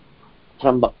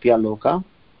from Bhakti Aloka.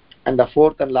 And the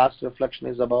fourth and last reflection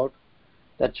is about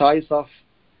the choice of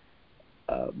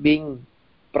being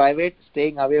private,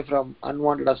 staying away from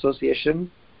unwanted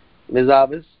association,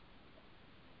 vis-a-vis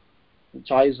the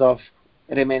choice of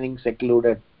remaining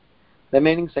secluded.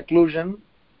 Remaining seclusion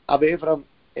away from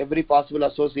every possible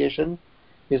association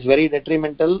is very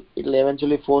detrimental. It will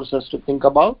eventually force us to think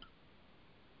about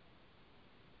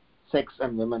sex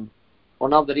and women.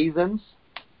 One of the reasons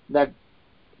that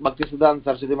Bhaktisiddhanta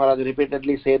Saraswati Maharaj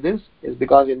repeatedly say this is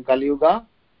because in Kali Yuga,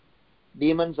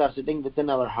 demons are sitting within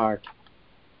our heart.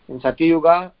 In Satya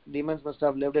Yuga, demons must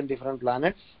have lived in different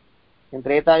planets. In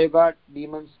Treta Yuga,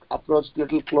 demons approached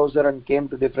little closer and came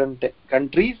to different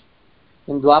countries.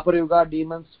 In Dwapar Yuga,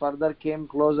 demons further came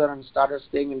closer and started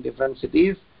staying in different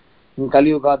cities. In Kali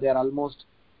Yuga, they are almost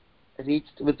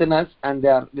reached within us and they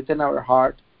are within our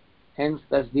heart. Hence,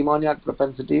 these demoniac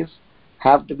propensities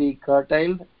have to be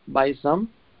curtailed by some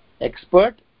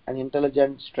expert and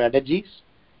intelligent strategies.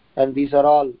 And these are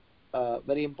all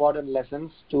very important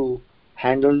lessons to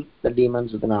handle the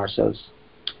demons within ourselves.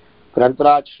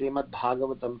 Grantaraj Srimad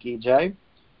Bhagavatam ki jai,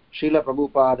 Srila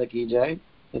Prabhupada ki jai,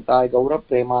 Nitai Gaurav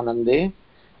Premanande,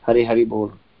 Hari Hari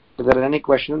Bol. If there are any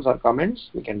questions or comments,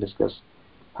 we can discuss.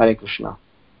 Hare Krishna.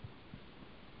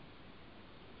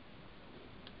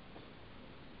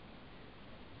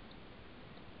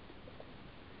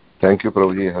 Thank you,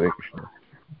 Prabhuji. Hare Krishna.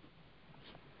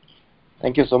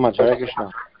 Thank you so much. Hare Krishna.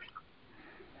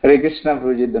 Hare Krishna,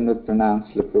 Prabhuji. Dandavat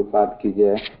pranam. Srila Prabhupada ki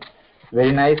jai.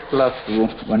 Very nice class.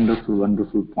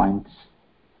 Wonderful points.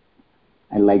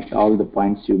 I liked all the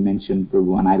points you mentioned,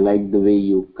 Prabhu, and I like the way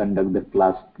you conduct the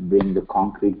class to bring the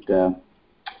concrete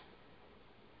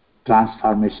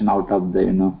transformation out of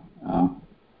the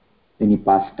any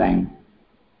pastime.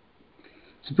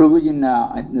 So, Prabhuji, in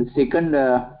the second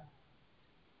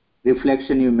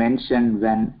reflection you mentioned,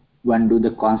 when one do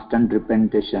the constant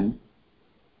repetition,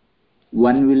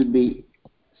 one will be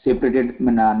separated,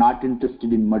 not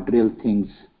interested in material things.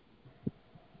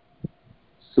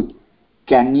 So,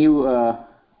 can you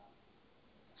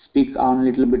speak on a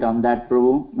little bit on that,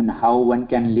 Prabhu, and how one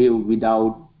can live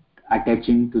without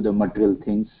attaching to the material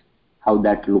things, how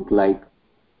that look like?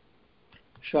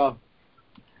 Sure.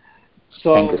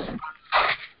 So, thank you.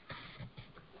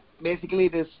 Basically,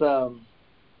 this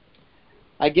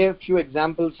I gave a few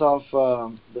examples of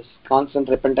this constant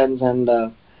repentance and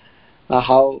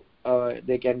how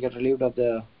they can get relieved of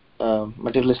the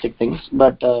materialistic things.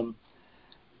 But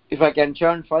if I can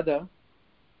churn further,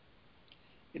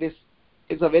 it's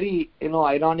a very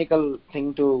ironical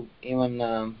thing to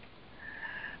even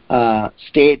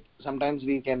state. Sometimes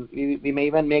we may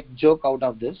even make joke out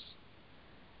of this.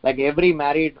 Like every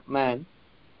married man,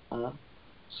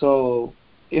 so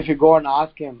if you go and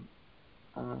ask him,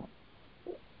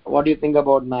 what do you think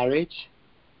about marriage,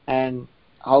 and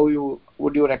how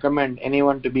would you recommend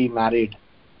anyone to be married?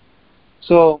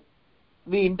 So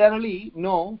we internally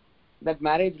know that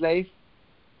marriage life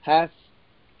has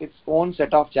its own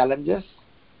set of challenges.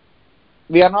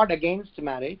 We are not against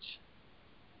marriage.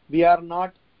 We are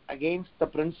not against the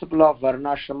principle of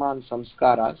varnashrama and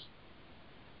samskaras.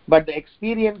 But the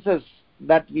experiences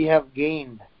that we have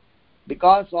gained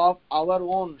because of our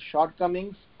own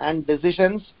shortcomings and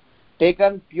decisions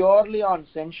taken purely on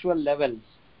sensual levels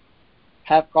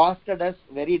have costed us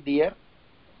very dear,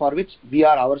 for which we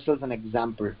are ourselves an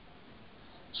example.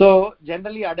 So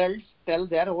generally adults tell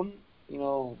their own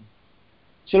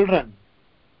children,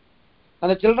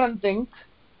 and the children think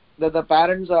that the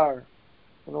parents are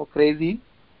crazy,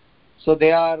 so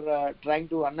they are trying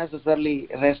to unnecessarily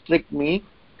restrict me,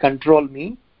 control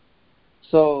me,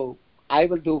 so I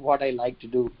will do what I like to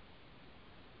do.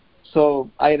 So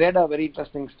I read a very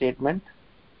interesting statement.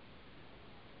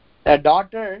 A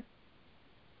daughter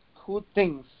who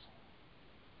thinks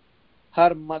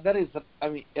her mother is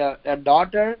a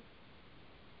daughter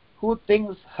who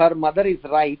thinks her mother is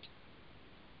right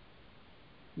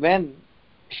when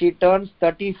she turns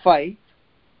 35,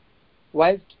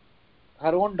 whilst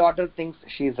her own daughter thinks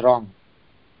she is wrong.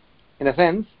 In a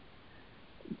sense,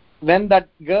 when that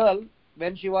girl,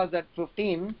 when she was at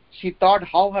 15, she thought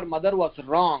how her mother was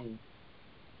wrong.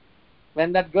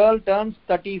 When that girl turns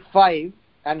 35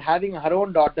 and having her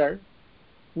own daughter,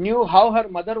 knew how her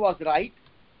mother was right,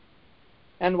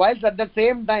 and whilst at the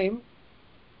same time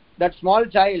that small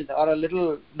child or a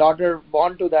little daughter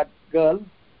born to that girl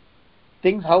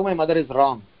thinks how my mother is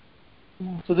wrong.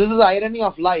 So this is the irony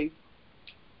of life,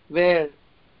 where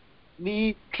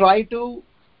we try to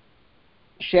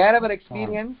share our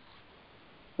experience,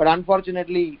 but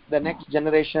unfortunately the next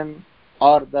generation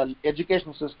or the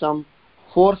education system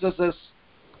forces us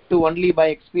to only by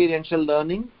experiential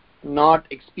learning, not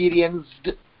experienced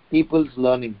people's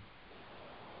learning.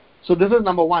 So this is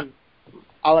number one.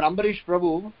 Our Ambarish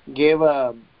Prabhu gave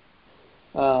a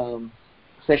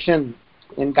session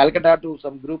in Calcutta to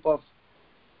some group of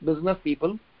business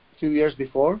people a few years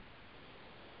before.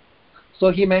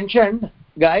 So he mentioned,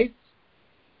 guys,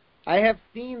 I have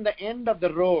seen the end of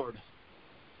the road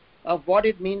of what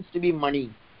it means to be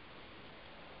money.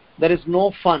 There is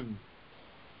no fun.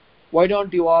 Why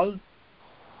don't you all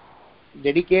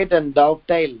dedicate and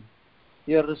dovetail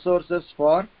your resources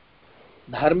for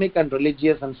dharmic and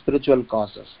religious and spiritual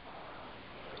causes?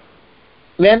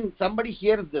 When somebody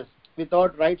hears this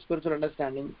without right spiritual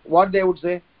understanding, what they would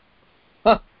say,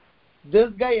 this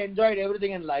guy enjoyed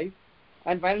everything in life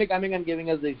and finally coming and giving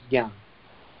us this jnana.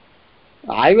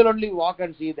 I will only walk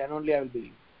and see, then only I will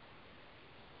believe.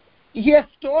 He has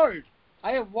told,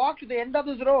 I have walked to the end of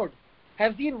this road,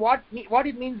 have seen what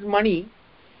it means money.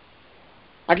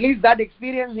 At least that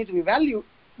experience needs to be valued.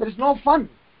 There is no fun.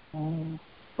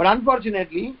 But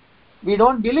unfortunately, we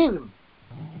don't believe him.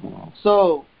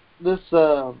 So this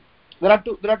there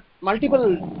are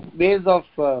multiple ways of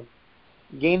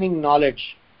gaining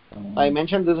knowledge. I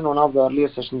mentioned this in one of the earlier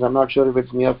sessions. I'm not sure if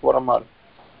it's near forum or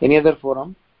any other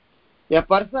forum. A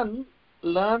person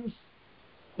learns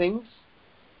things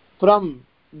from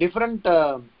different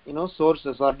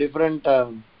sources or different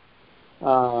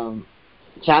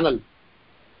channel.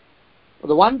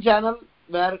 The one channel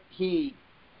where he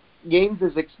gains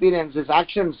his experience, his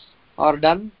actions are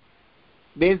done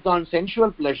based on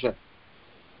sensual pleasure.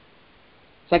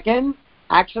 Second,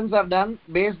 actions are done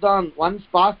based on one's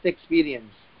past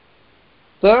experience.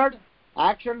 Third,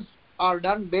 actions are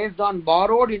done based on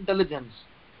borrowed intelligence.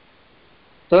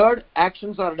 Third,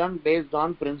 actions are done based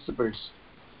on principles.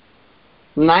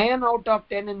 9 out of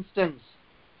 10 instances,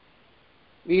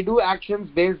 we do actions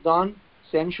based on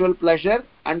sensual pleasure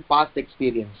and past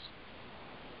experience.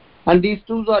 And these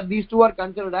two are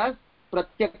considered as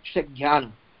pratyaksha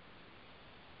jnana.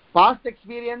 Past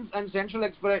experience and sensual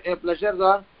pleasures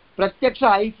are pratyaksha,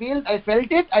 I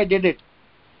felt it, I did it.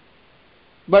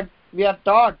 But we are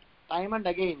taught time and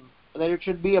again that it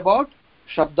should be about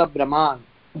Shabda Brahman.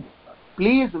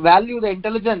 Please value the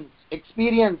intelligence,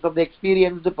 experience of the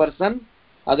experienced person.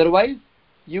 Otherwise,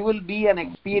 you will be an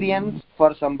experience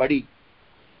for somebody.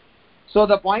 So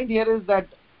the point here is that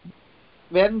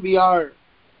when we are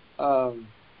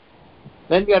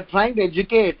trying to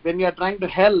educate, when we are trying to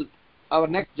help our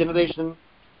next generation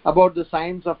about the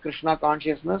science of Krishna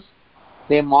consciousness,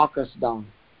 they mock us down.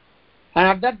 And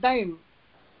at that time,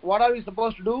 what are we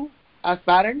supposed to do as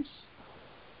parents?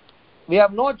 We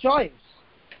have no choice.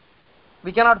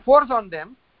 We cannot force on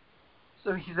them.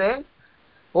 So we say,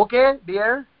 okay,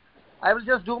 dear, I will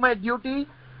just do my duty,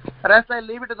 rest I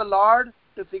leave it to the Lord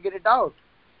to figure it out.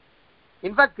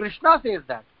 In fact, Krishna says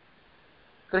that.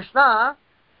 Krishna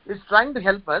is trying to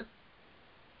help us.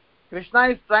 Krishna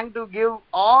is trying to give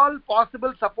all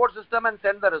possible support system and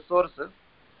send the resources.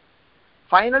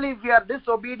 Finally, if we are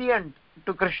disobedient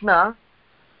to Krishna,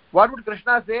 what would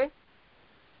Krishna say?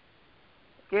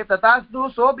 Okay,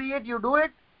 tatastu, so be it, you do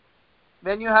it.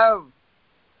 When you have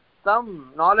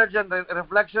some knowledge and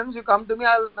reflections, you come to me,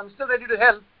 I'm still ready to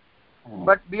help.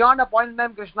 But beyond a point in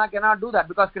time, Krishna cannot do that,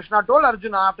 because Krishna told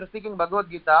Arjuna after speaking Bhagavad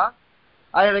Gita,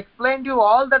 I have explained you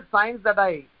all that science that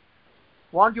I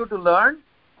want you to learn.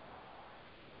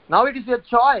 Now it is your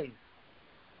choice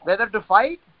whether to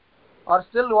fight or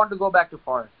still want to go back to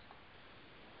forest.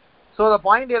 So the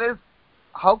point here is,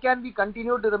 how can we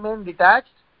continue to remain detached?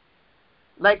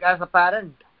 Like as a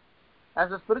parent,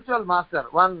 as a spiritual master,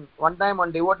 one time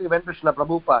one devotee went to Srila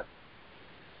Prabhupada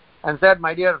and said,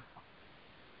 my dear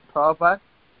Prabhupada,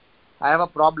 I have a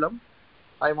problem.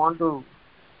 I want to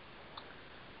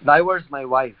divorce my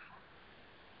wife.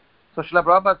 So Srila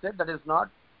Prabhupada said, that is not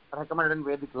recommended in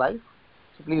Vedic life,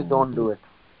 so please don't do it.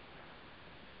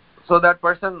 So that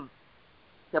person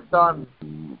kept on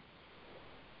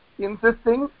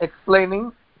insisting,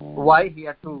 explaining why he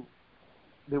had to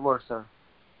divorce her.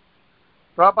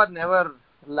 Prabhupada never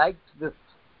liked this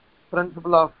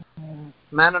principle of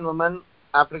man and woman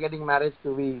after getting married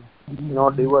to be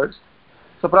divorced.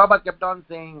 So Prabhupada kept on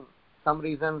saying some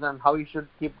reasons and how he should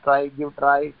give try,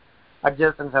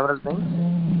 adjust and several things.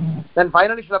 Then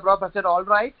finally Srila Prabhupada said, all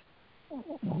right,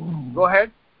 go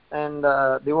ahead and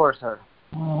divorce her.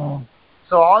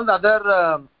 So all the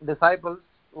other disciples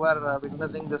who were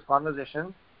witnessing this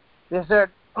conversation, they said,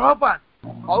 Prabhupada,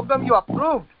 how come you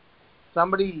approved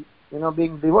somebody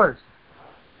being divorced?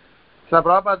 So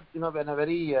Prabhupada, in a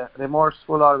very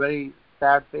remorseful or very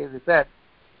sad face, he said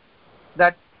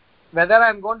that whether I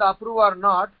am going to approve or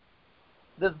not,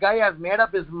 this guy has made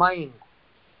up his mind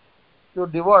to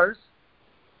divorce,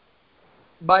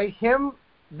 by him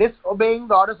disobeying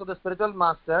the orders of the spiritual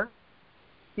master,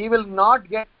 he will not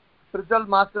get spiritual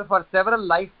master for several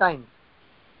lifetimes.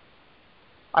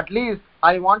 At least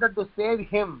I wanted to save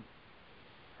him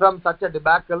from such a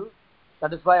debacle.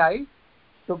 That is why I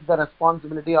took the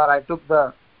responsibility, or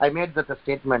I made such a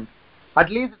statement. At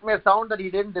least it may sound that he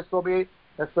didn't disobey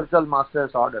the spiritual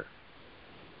master's order.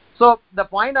 So the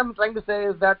point I'm trying to say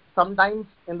is that sometimes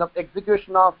in the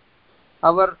execution of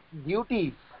our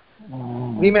duties,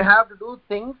 we may have to do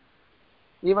things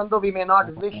even though we may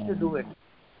not wish to do it.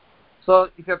 So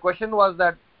if your question was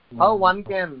that how one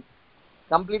can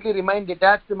completely remain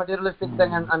detached to materialistic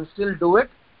thing and still do it,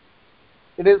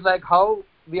 it is like how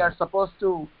we are supposed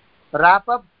to wrap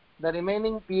up the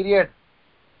remaining period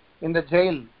in the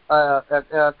jail.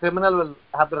 A criminal will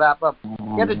have to wrap up.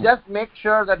 You have to just make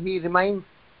sure that he remains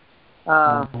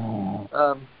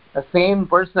a sane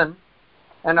person,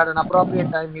 and at an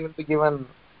appropriate time he will be given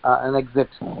an exit.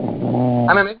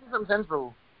 Am I making some sense,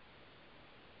 Prabhu?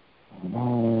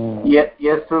 Yes,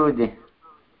 Prabhuji.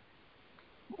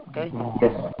 Okay.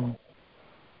 Yes.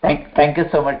 Thank you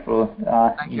so much,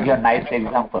 Prabhu. Thank You you. give a nice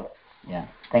example. Yeah.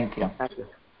 Thank you. Thank you.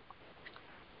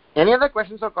 Any other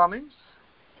questions or comments?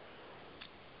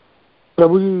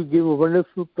 Prabhu, you give a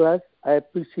wonderful class. I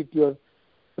appreciate your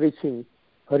preaching.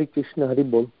 Hare Krishna, Hare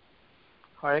Bol.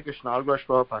 Hare Krishna. All glory to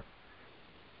Prabhupada.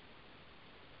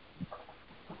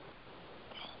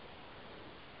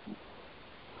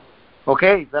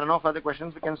 Okay, if there are no further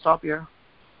questions, we can stop here.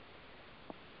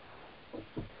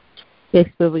 Yes,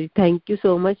 Prabhuji. Thank you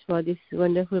so much for this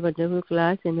wonderful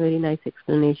class and very nice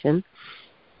explanation.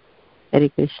 Hare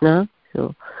Krishna.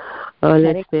 So,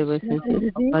 let's pay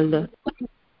ourselves.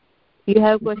 You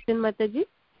have a question, Mataji?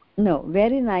 No,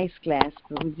 very nice class,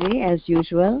 Prabhuji, as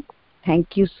usual.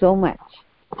 Thank you so much.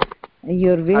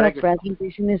 Your way of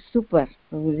presentation is super,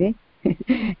 Prabhuji.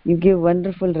 You give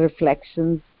wonderful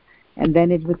reflections, and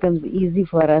then it becomes easy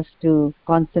for us to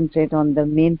concentrate on the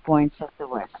main points of the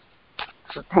verse.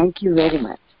 So thank you very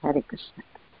much. Hare Krishna.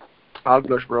 All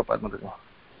glory to Prabhupada,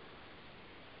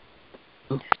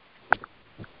 Mataji.